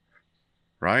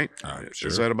 Right? Sure.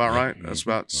 Is that about right? Mm-hmm. That's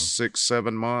about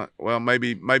 6-7 months. Well,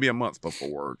 maybe a month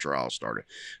before her trial started.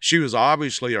 She was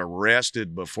obviously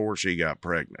arrested before she got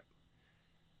pregnant.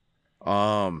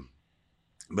 But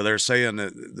they're saying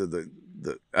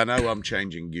that I know I'm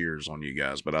changing gears on you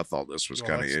guys, but I thought this was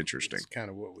kind of interesting. It's kind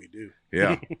of what we do.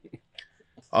 Yeah.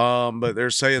 But they're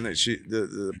saying that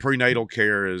the prenatal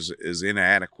care is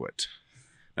inadequate.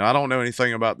 Now, I don't know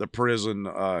anything about the prison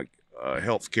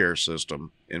health care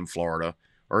system in Florida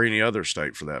or any other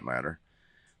state for that matter,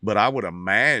 but I would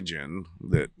imagine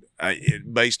that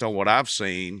based on what I've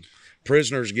seen,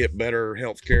 prisoners get better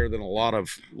health care than a lot of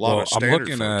standard I'm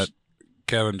looking folks. at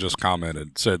Kevin just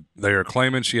commented, said they are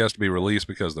claiming she has to be released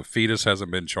because the fetus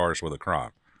hasn't been charged with a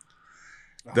crime.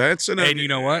 And you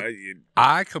know what?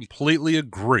 I completely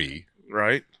agree.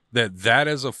 Right. That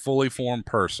is a fully formed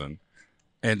person.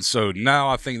 And so now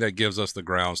I think that gives us the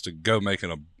grounds to go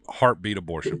making a heartbeat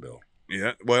abortion bill.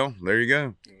 Yeah. Well, there you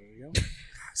go.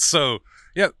 So,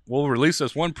 yeah, we'll release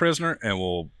this one prisoner and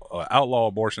we'll outlaw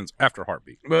abortions after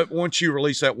heartbeat. But once you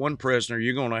release that one prisoner,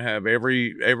 you're going to have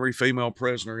every female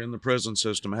prisoner in the prison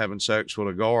system having sex with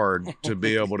a guard to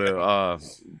be able to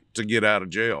get out of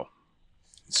jail.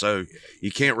 So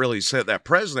you can't really set that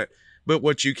precedent. But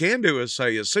what you can do is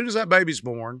say, as soon as that baby's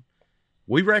born,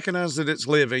 we recognize that it's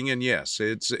living, and yes,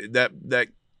 it's that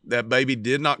baby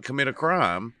did not commit a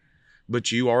crime,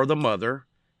 but you are the mother,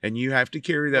 and you have to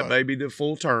carry that baby to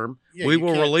full term. Yeah, we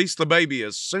will release the baby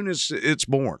as soon as it's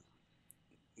born.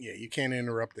 Yeah, you can't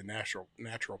interrupt the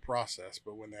natural process,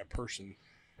 but when that person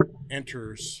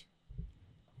exits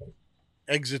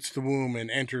the womb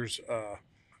and enters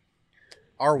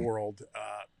our world,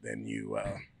 then you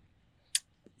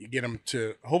get them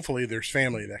to. Hopefully, there's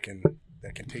family that can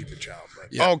take the child.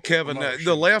 But yeah. Oh, Kevin,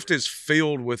 the left is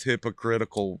filled with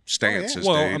hypocritical stances,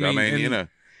 well, dude. I mean,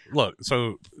 Look,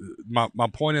 so my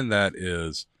point in that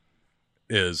is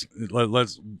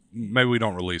let's maybe we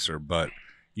don't release her, but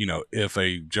if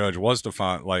a judge was to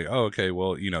find like, oh, okay,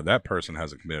 well, that person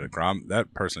hasn't committed a crime,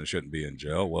 that person shouldn't be in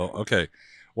jail. Well, okay,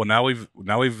 well now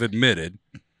we've admitted.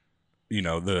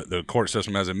 The court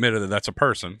system has admitted that that's a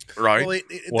person. Right.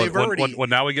 Well,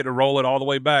 now we get to roll it all the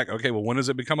way back. Okay, well, when does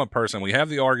it become a person? We have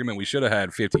the argument we should have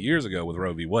had 50 years ago with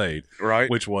Roe v. Wade. Right.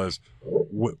 Which was,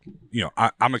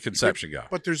 I'm a conception guy.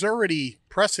 But there's already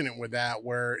precedent with that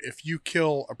where if you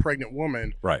kill a pregnant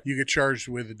woman, right, you get charged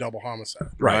with a double homicide.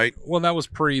 Right. Well, that was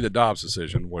pre the Dobbs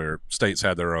decision where states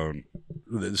had their own.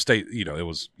 The state, it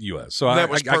was U.S. So that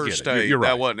was per get state. You're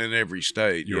right. That wasn't in every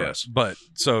state. You're yes. Right. But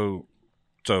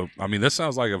So, I mean, this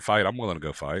sounds like a fight I'm willing to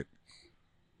go fight.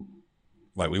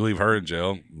 Like, we leave her in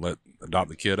jail, adopt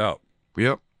the kid out.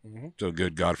 Yep. To a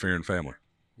good God-fearing family.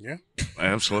 Yeah.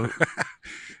 Absolutely.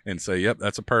 And say, yep,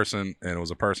 that's a person, and it was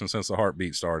a person since the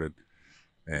heartbeat started.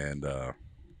 And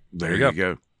there you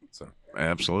go. So,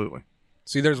 absolutely.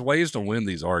 See, there's ways to win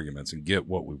these arguments and get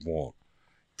what we want.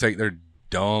 Take their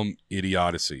dumb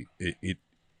idiocy.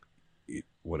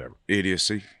 Whatever.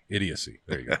 Idiocy.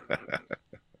 There you go.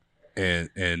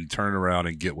 and turn around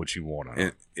and get what you want out of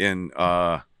it. And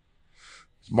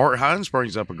Mark Hines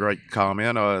brings up a great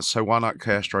comment. So why not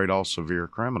castrate all severe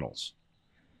criminals?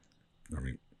 I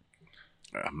mean,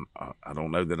 I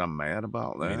don't know that I'm mad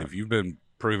about that. I mean, if you've been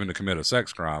proven to commit a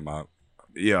sex crime,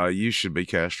 yeah, you should be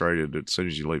castrated as soon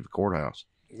as you leave the courthouse.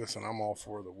 Listen, I'm all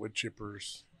for the wood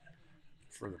chippers,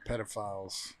 for the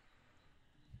pedophiles.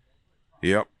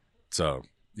 Yep. So,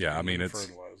 yeah, I mean, it's...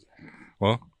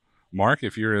 Well, Mark,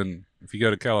 if you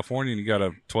go to California and you got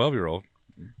a 12-year-old,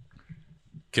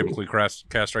 chemically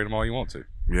castrate them all you want to.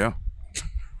 Yeah.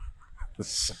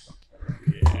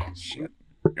 Yeah, shit.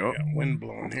 Yep. Yeah, wind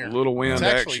blowing here. A little wind it's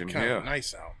action. It's actually kind of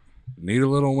nice out. Need a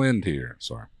little wind here.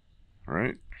 Sorry.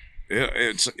 Right.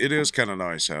 It is kind of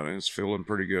nice out. It's feeling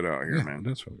pretty good out here, man.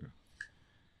 That's really good.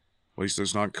 At least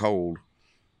it's not cold.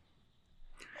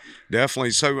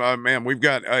 Definitely. So, man, we've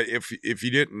got, if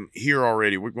you didn't hear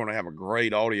already, we're going to have a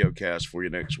great audio cast for you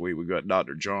next week. We've got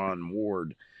Dr. John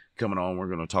Ward coming on. We're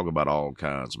going to talk about all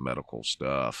kinds of medical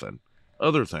stuff and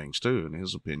other things, too, and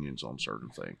his opinions on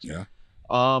certain things. Yeah.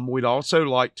 We'd also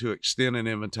like to extend an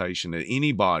invitation to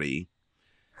anybody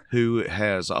who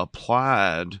has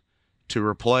applied to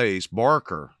replace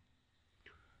Barker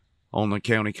on the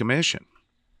county commission.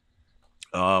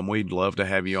 We'd love to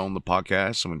have you on the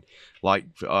podcast, and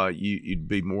you'd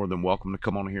be more than welcome to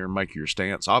come on here and make your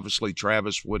stance. Obviously,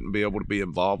 Travis wouldn't be able to be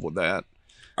involved with that.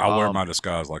 I'll wear my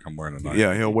disguise like I'm wearing tonight.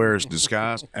 Yeah, he'll wear his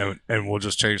disguise, and we'll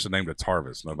just change the name to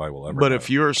Tarvis. Nobody will ever. But know. if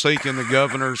you're seeking the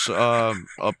governor's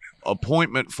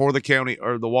appointment for the county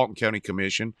or the Walton County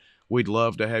Commission, we'd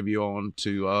love to have you on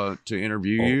to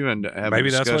interview you and have maybe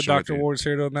a that's discussion what Dr. Ward's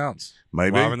here to announce.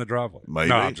 Maybe live in the driveway. Maybe.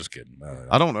 No, I'm just kidding.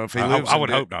 I don't know if he lives. I would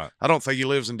hope not. I don't think he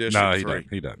lives in District 3. No,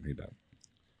 he doesn't.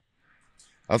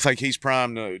 I think he's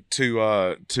primed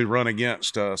to run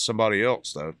against somebody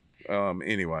else, though.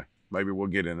 Anyway, maybe we'll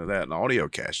get into that in the audio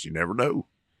cast. You never know.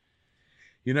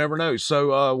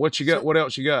 So, what you got? What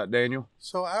else you got, Daniel?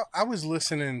 So I was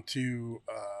listening to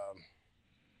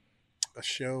a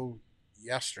show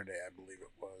yesterday, I believe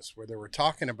it was, where they were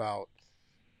talking about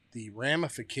the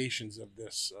ramifications of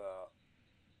this,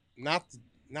 not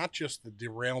just the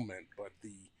derailment, but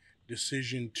the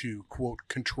decision to, quote,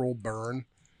 control burn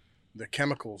the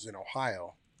chemicals in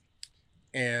Ohio.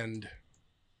 And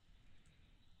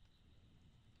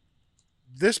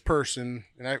this person,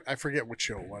 and I forget what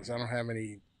show it was, I don't have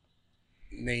any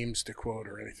names to quote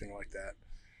or anything like that,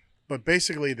 but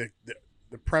basically the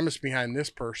premise behind this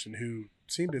person, who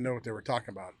seemed to know what they were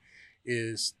talking about,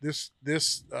 is this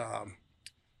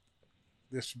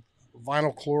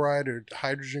vinyl chloride or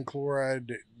hydrogen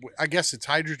chloride. I guess it's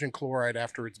hydrogen chloride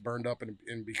after it's burned up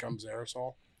and becomes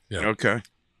aerosol. Yeah. Okay.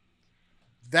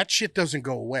 That shit doesn't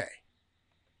go away.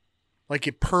 Like,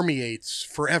 it permeates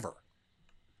forever.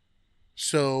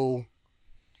 So,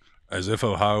 as if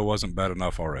Ohio wasn't bad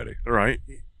enough already. Right.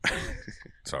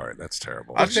 Sorry, that's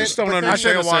terrible. I just don't understand I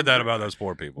should have why said that about those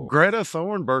poor people. Greta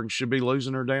Thunberg should be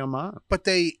losing her damn mind. But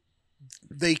they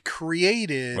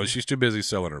created. Well, she's too busy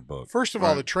selling her book. First of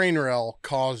all, the train rail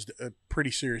caused a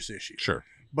pretty serious issue. Sure.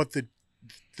 But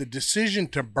the decision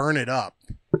to burn it up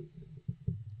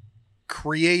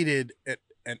created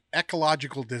an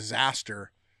ecological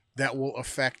disaster that will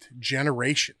affect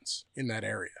generations in that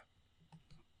area.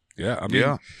 Yeah, I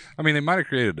mean, they might have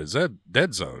created a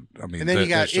dead zone. I mean, and then you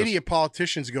got idiot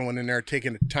politicians going in there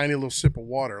taking a tiny little sip of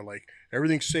water, like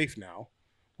everything's safe now.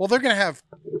 Well, they're going to have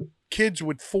kids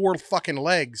with 4 fucking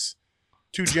legs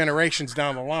 2 generations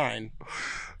down the line.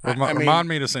 Remind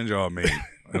me to send y'all a meme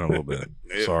in a little bit.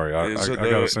 Sorry, I got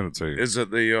to send it to you. Is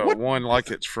it the one like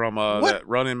it's from that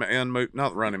Running Man movie?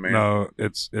 Not Running Man. No,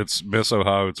 it's Miss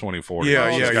Ohio 2040.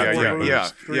 Yeah.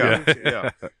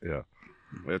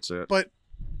 That's it. But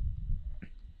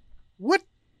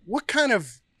what kind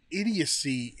of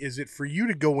idiocy is it for you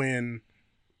to go in,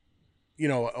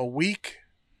 a week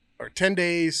or 10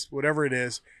 days, whatever it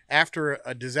is, after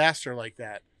a disaster like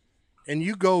that, and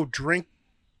you go drink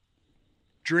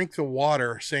the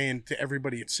water saying to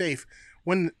everybody it's safe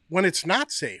when it's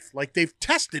not safe? Like, they've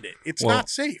tested it. It's not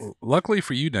safe. Luckily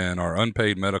for you, Dan, our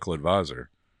unpaid medical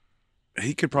advisor,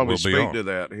 he could probably speak to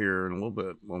that here in a little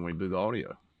bit when we do the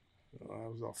audio. I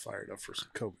was all fired up for some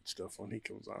COVID stuff when he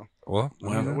comes on. Well,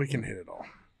 we can hit it all.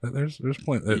 There's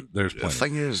plenty. There's The plenty.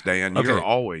 thing is, Dan, Okay. you're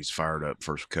always fired up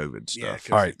for COVID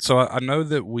stuff. All right, so I know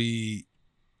that we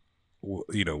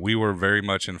were very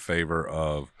much in favor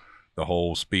of the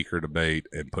whole speaker debate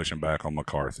and pushing back on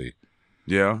McCarthy.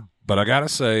 Yeah. But I gotta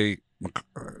say,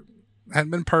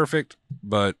 hadn't been perfect,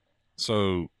 but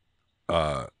so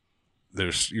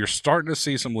you're starting to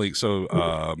see some leaks. So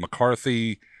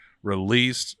McCarthy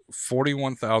released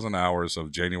 41,000 hours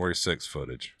of January 6th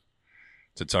footage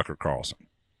to Tucker Carlson.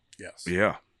 Yes.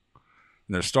 Yeah.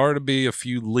 And there started to be a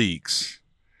few leaks,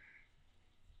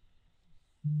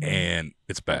 and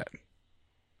it's bad.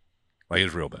 Like,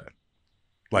 it's real bad.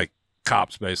 Like,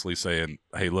 cops basically saying,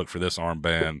 hey, look for this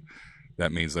armband.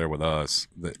 That means they're with us.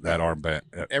 That armband.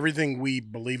 Everything we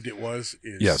believed it was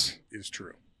Yes. is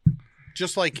true.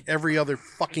 Just like every other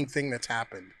fucking thing that's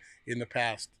happened in the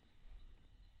past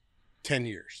 10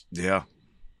 years. Yeah.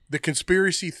 The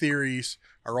conspiracy theories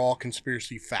are all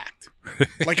conspiracy fact.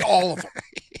 Like all of them.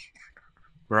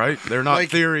 Right? They're not Like-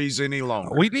 theories any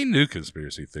longer. We need new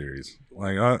conspiracy theories.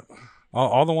 Like,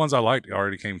 all the ones I liked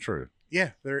already came true.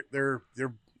 Yeah, they're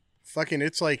fucking.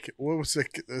 It's like, what was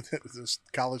this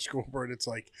college school word? It's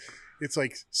like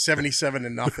 77 to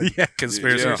nothing. Yeah,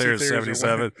 conspiracy Yeah. theories, Theories are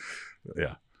 77.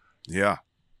 Yeah. Yeah.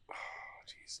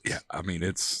 Jesus. Yeah, I mean,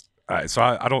 it's so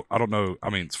I don't know. I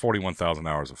mean, it's 41,000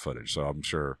 hours of footage, so I'm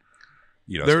sure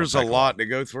it's There's gonna a take lot to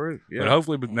go through. But Yeah.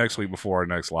 hopefully next week before our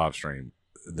next live stream,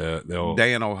 they'll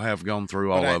Dan will have gone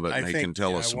through all But of it, and he can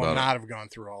tell us I will about not have gone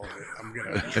through all of it. I'm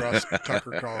gonna trust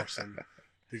Tucker Carlson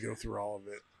to go through all of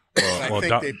it. I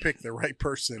think they picked the right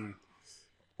person.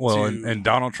 and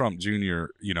Donald Trump Jr.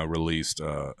 Released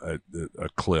a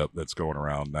clip that's going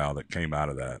around now that came out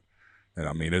of that, and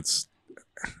I mean it's.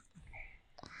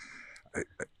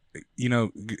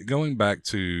 Going back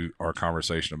to our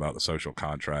conversation about the social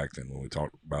contract and when we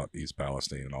talked about East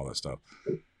Palestine and all that stuff,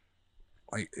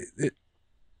 like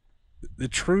the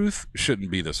truth shouldn't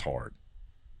be this hard.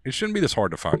 It shouldn't be this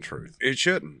hard to find truth. It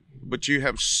shouldn't. But you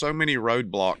have so many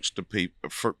roadblocks to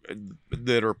people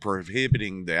that are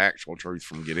prohibiting the actual truth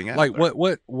from getting out. Like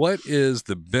there. what is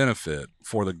the benefit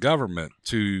for the government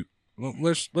to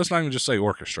let's not even just say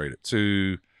orchestrate it,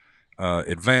 to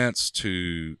advance,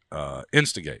 to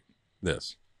instigate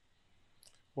this?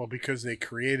 Well, because they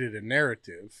created a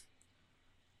narrative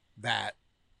that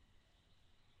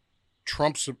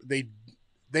Trump's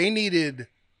they needed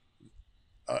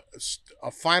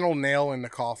a final nail in the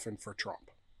coffin for Trump.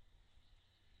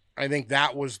 I think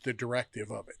that was the directive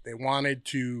of it. They wanted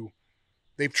to.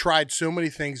 They've tried so many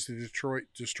things to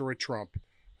destroy Trump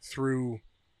through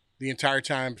the entire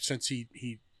time since he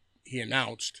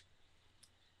announced,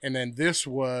 and then this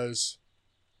was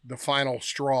the final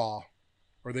straw,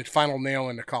 or the final nail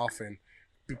in the coffin,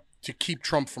 to keep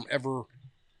Trump from ever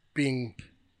being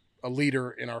a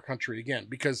leader in our country again.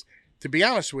 Because, to be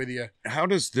honest with you, how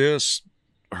does this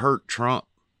hurt Trump?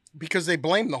 Because they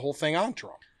blame the whole thing on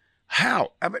Trump.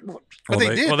 How? I mean, But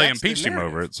they did. Well, they That's the impeached him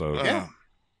narrative. over it. So Yeah.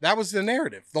 That was the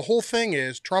narrative. The whole thing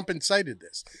is Trump incited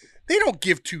this. They don't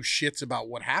give two shits about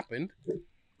what happened.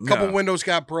 A couple no. windows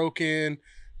got broken.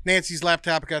 Nancy's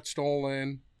laptop got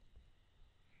stolen.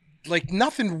 Like,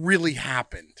 nothing really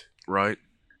happened. Right.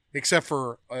 Except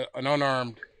for an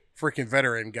unarmed freaking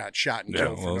veteran got shot and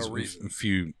killed for no reason. A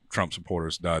few Trump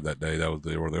supporters died that day.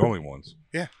 They were the only ones.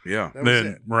 Yeah. That was Then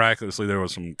it. miraculously, there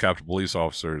was some Capitol police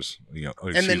officers. the I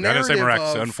didn't say narrative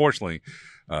miraculously. of- Unfortunately,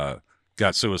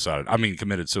 got suicided. I mean,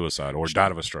 committed suicide or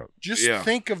died of a stroke. Just Yeah.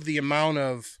 think of the amount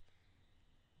of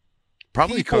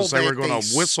Probably people because they that were going they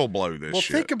to whistle blow this well,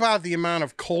 shit. think about the amount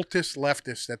of cultist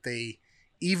leftists that they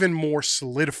even more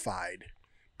solidified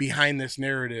behind this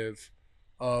narrative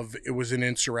of it was an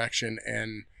insurrection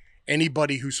and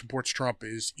anybody who supports Trump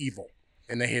is evil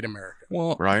and they hate America.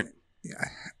 Well, Right.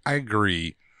 I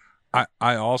agree.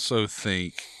 I also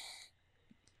think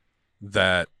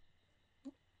that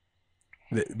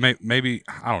maybe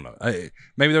I don't know.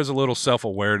 Maybe there's a little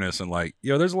self-awareness and like,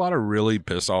 there's a lot of really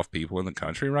pissed off people in the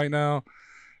country right now,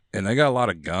 and they got a lot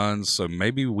of guns. So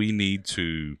maybe we need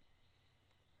to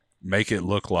make it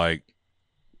look like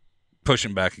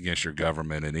pushing back against your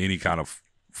government in any kind of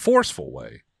forceful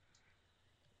way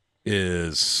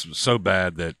is so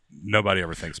bad that nobody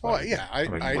ever thinks about Well, it. yeah, I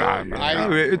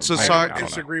it's a I don't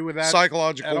disagree with that.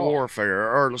 psychological at all.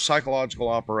 warfare or psychological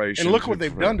operation. And look what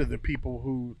they've done to the people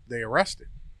who they arrested.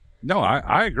 No,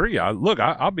 I agree.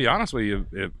 I'll be honest with you.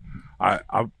 If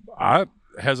I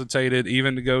hesitated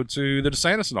even to go to the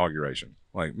DeSantis inauguration.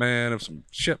 Like, man, if some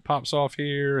shit pops off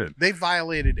here, and They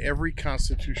violated every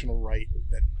constitutional right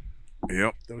that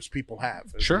Yep. those people have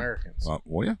as Sure. Americans.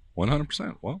 well, yeah,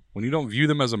 100%. Well, when you don't view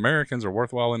them as Americans or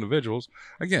worthwhile individuals,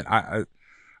 again,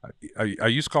 I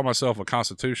used to call myself a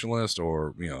constitutionalist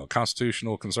or, a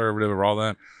constitutional conservative or all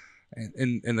that.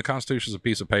 And the Constitution is a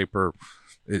piece of paper.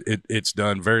 It's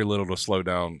done very little to slow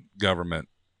down government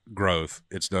growth.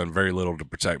 It's done very little to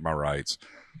protect my rights.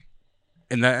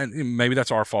 And maybe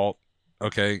that's our fault.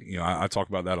 Okay. I talk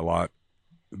about that a lot.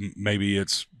 Maybe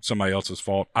it's somebody else's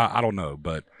fault. I don't know.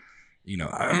 But,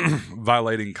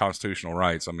 violating constitutional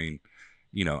rights, I mean,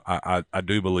 I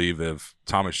do believe if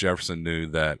Thomas Jefferson knew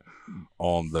that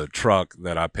on the truck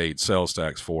that I paid sales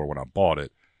tax for when I bought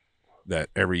it, that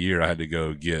every year I had to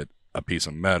go get a piece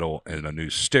of metal and a new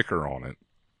sticker on it.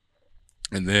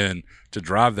 And then to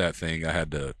drive that thing, I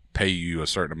had to pay you a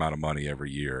certain amount of money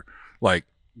every year. Like,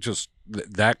 just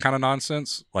that kind of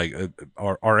nonsense. Like,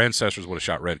 our ancestors would have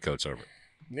shot redcoats over it.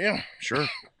 Yeah, sure.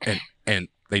 And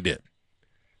they did.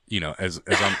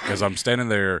 As I'm standing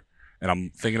there and I'm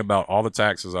thinking about all the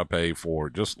taxes I pay for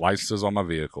just licenses on my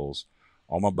vehicles,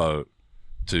 on my boat,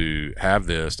 to have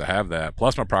this, to have that,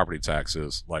 plus my property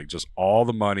taxes, like just all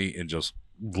the money in just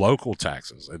local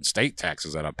taxes and state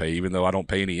taxes that I pay, even though I don't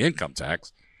pay any income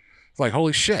tax. It's like,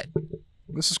 holy shit,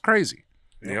 this is crazy.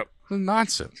 Yep. This is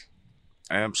nonsense.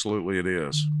 Absolutely it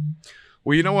is.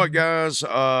 Well, you know what, guys?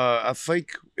 I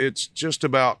think it's just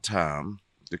about time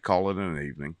to call it an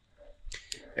evening.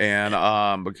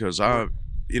 And because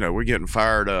we're getting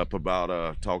fired up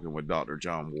about talking with Dr.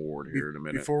 John Ward here in a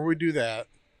minute. Before we do that,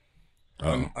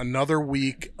 another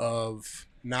week of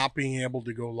not being able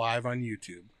to go live on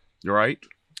YouTube. Right.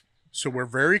 So we're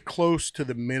very close to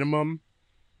the minimum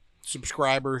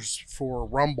subscribers for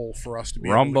Rumble for us to be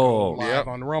able to go live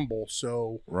on Rumble.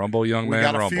 So Rumble, young man, we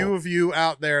got a Rumble. few of you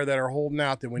out there that are holding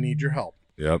out that we need your help.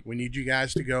 Yep. We need you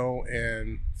guys to go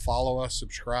and follow us,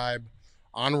 subscribe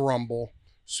on Rumble,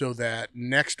 so that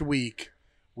next week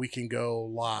we can go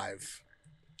live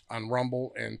on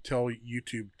Rumble and tell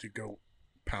YouTube to go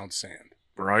pound sand.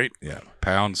 Right. Yeah.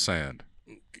 Pound sand.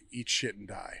 Eat shit and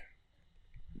die.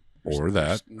 Or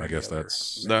that. I guess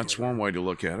that's one way to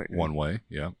look at it. One way.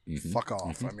 Yeah. Mm-hmm. Fuck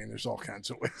off. Mm-hmm. I mean, there's all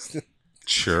kinds of ways.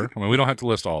 Sure. I mean, we don't have to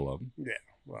list all of them. Yeah.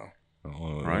 Well.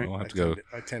 Right. We don't have to go.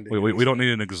 We don't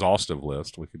need an exhaustive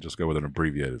list. We could just go with an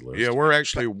abbreviated list. Yeah, we're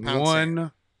actually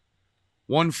one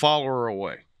follower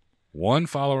away. One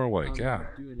follower away. Yeah.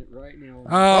 Doing it right now.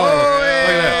 Oh, look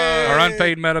at that. Our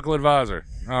unpaid medical advisor.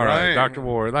 All right, Dr.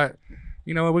 Ward.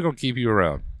 You know what? We're going to keep you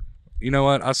around. You know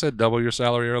what? I said double your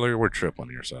salary earlier. We're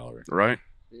tripling your salary. Right.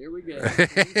 There we go.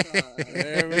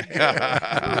 There we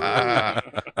go.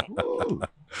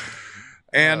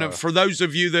 And for those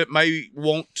of you that may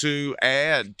want to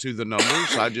add to the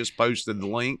numbers, I just posted the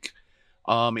link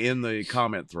in the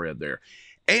comment thread there.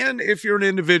 And if you're an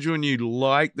individual and you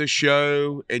like the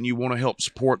show and you want to help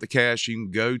support the cast, you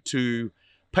can go to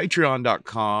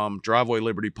patreon.com, Driveway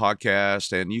Liberty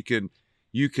Podcast, and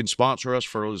you can sponsor us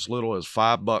for as little as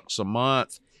 $5 a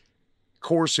month. Of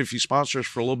course, if you sponsor us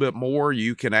for a little bit more,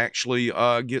 you can actually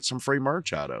get some free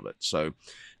merch out of it. So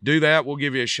do that. We'll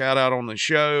give you a shout out on the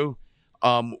show.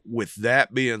 With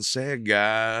that being said,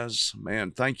 guys,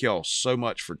 man, thank y'all so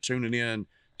much for tuning in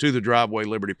to the Driveway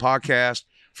Liberty Podcast.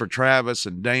 For Travis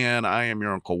and Dan, I am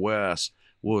your Uncle Wes.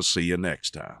 We'll see you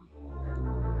next time.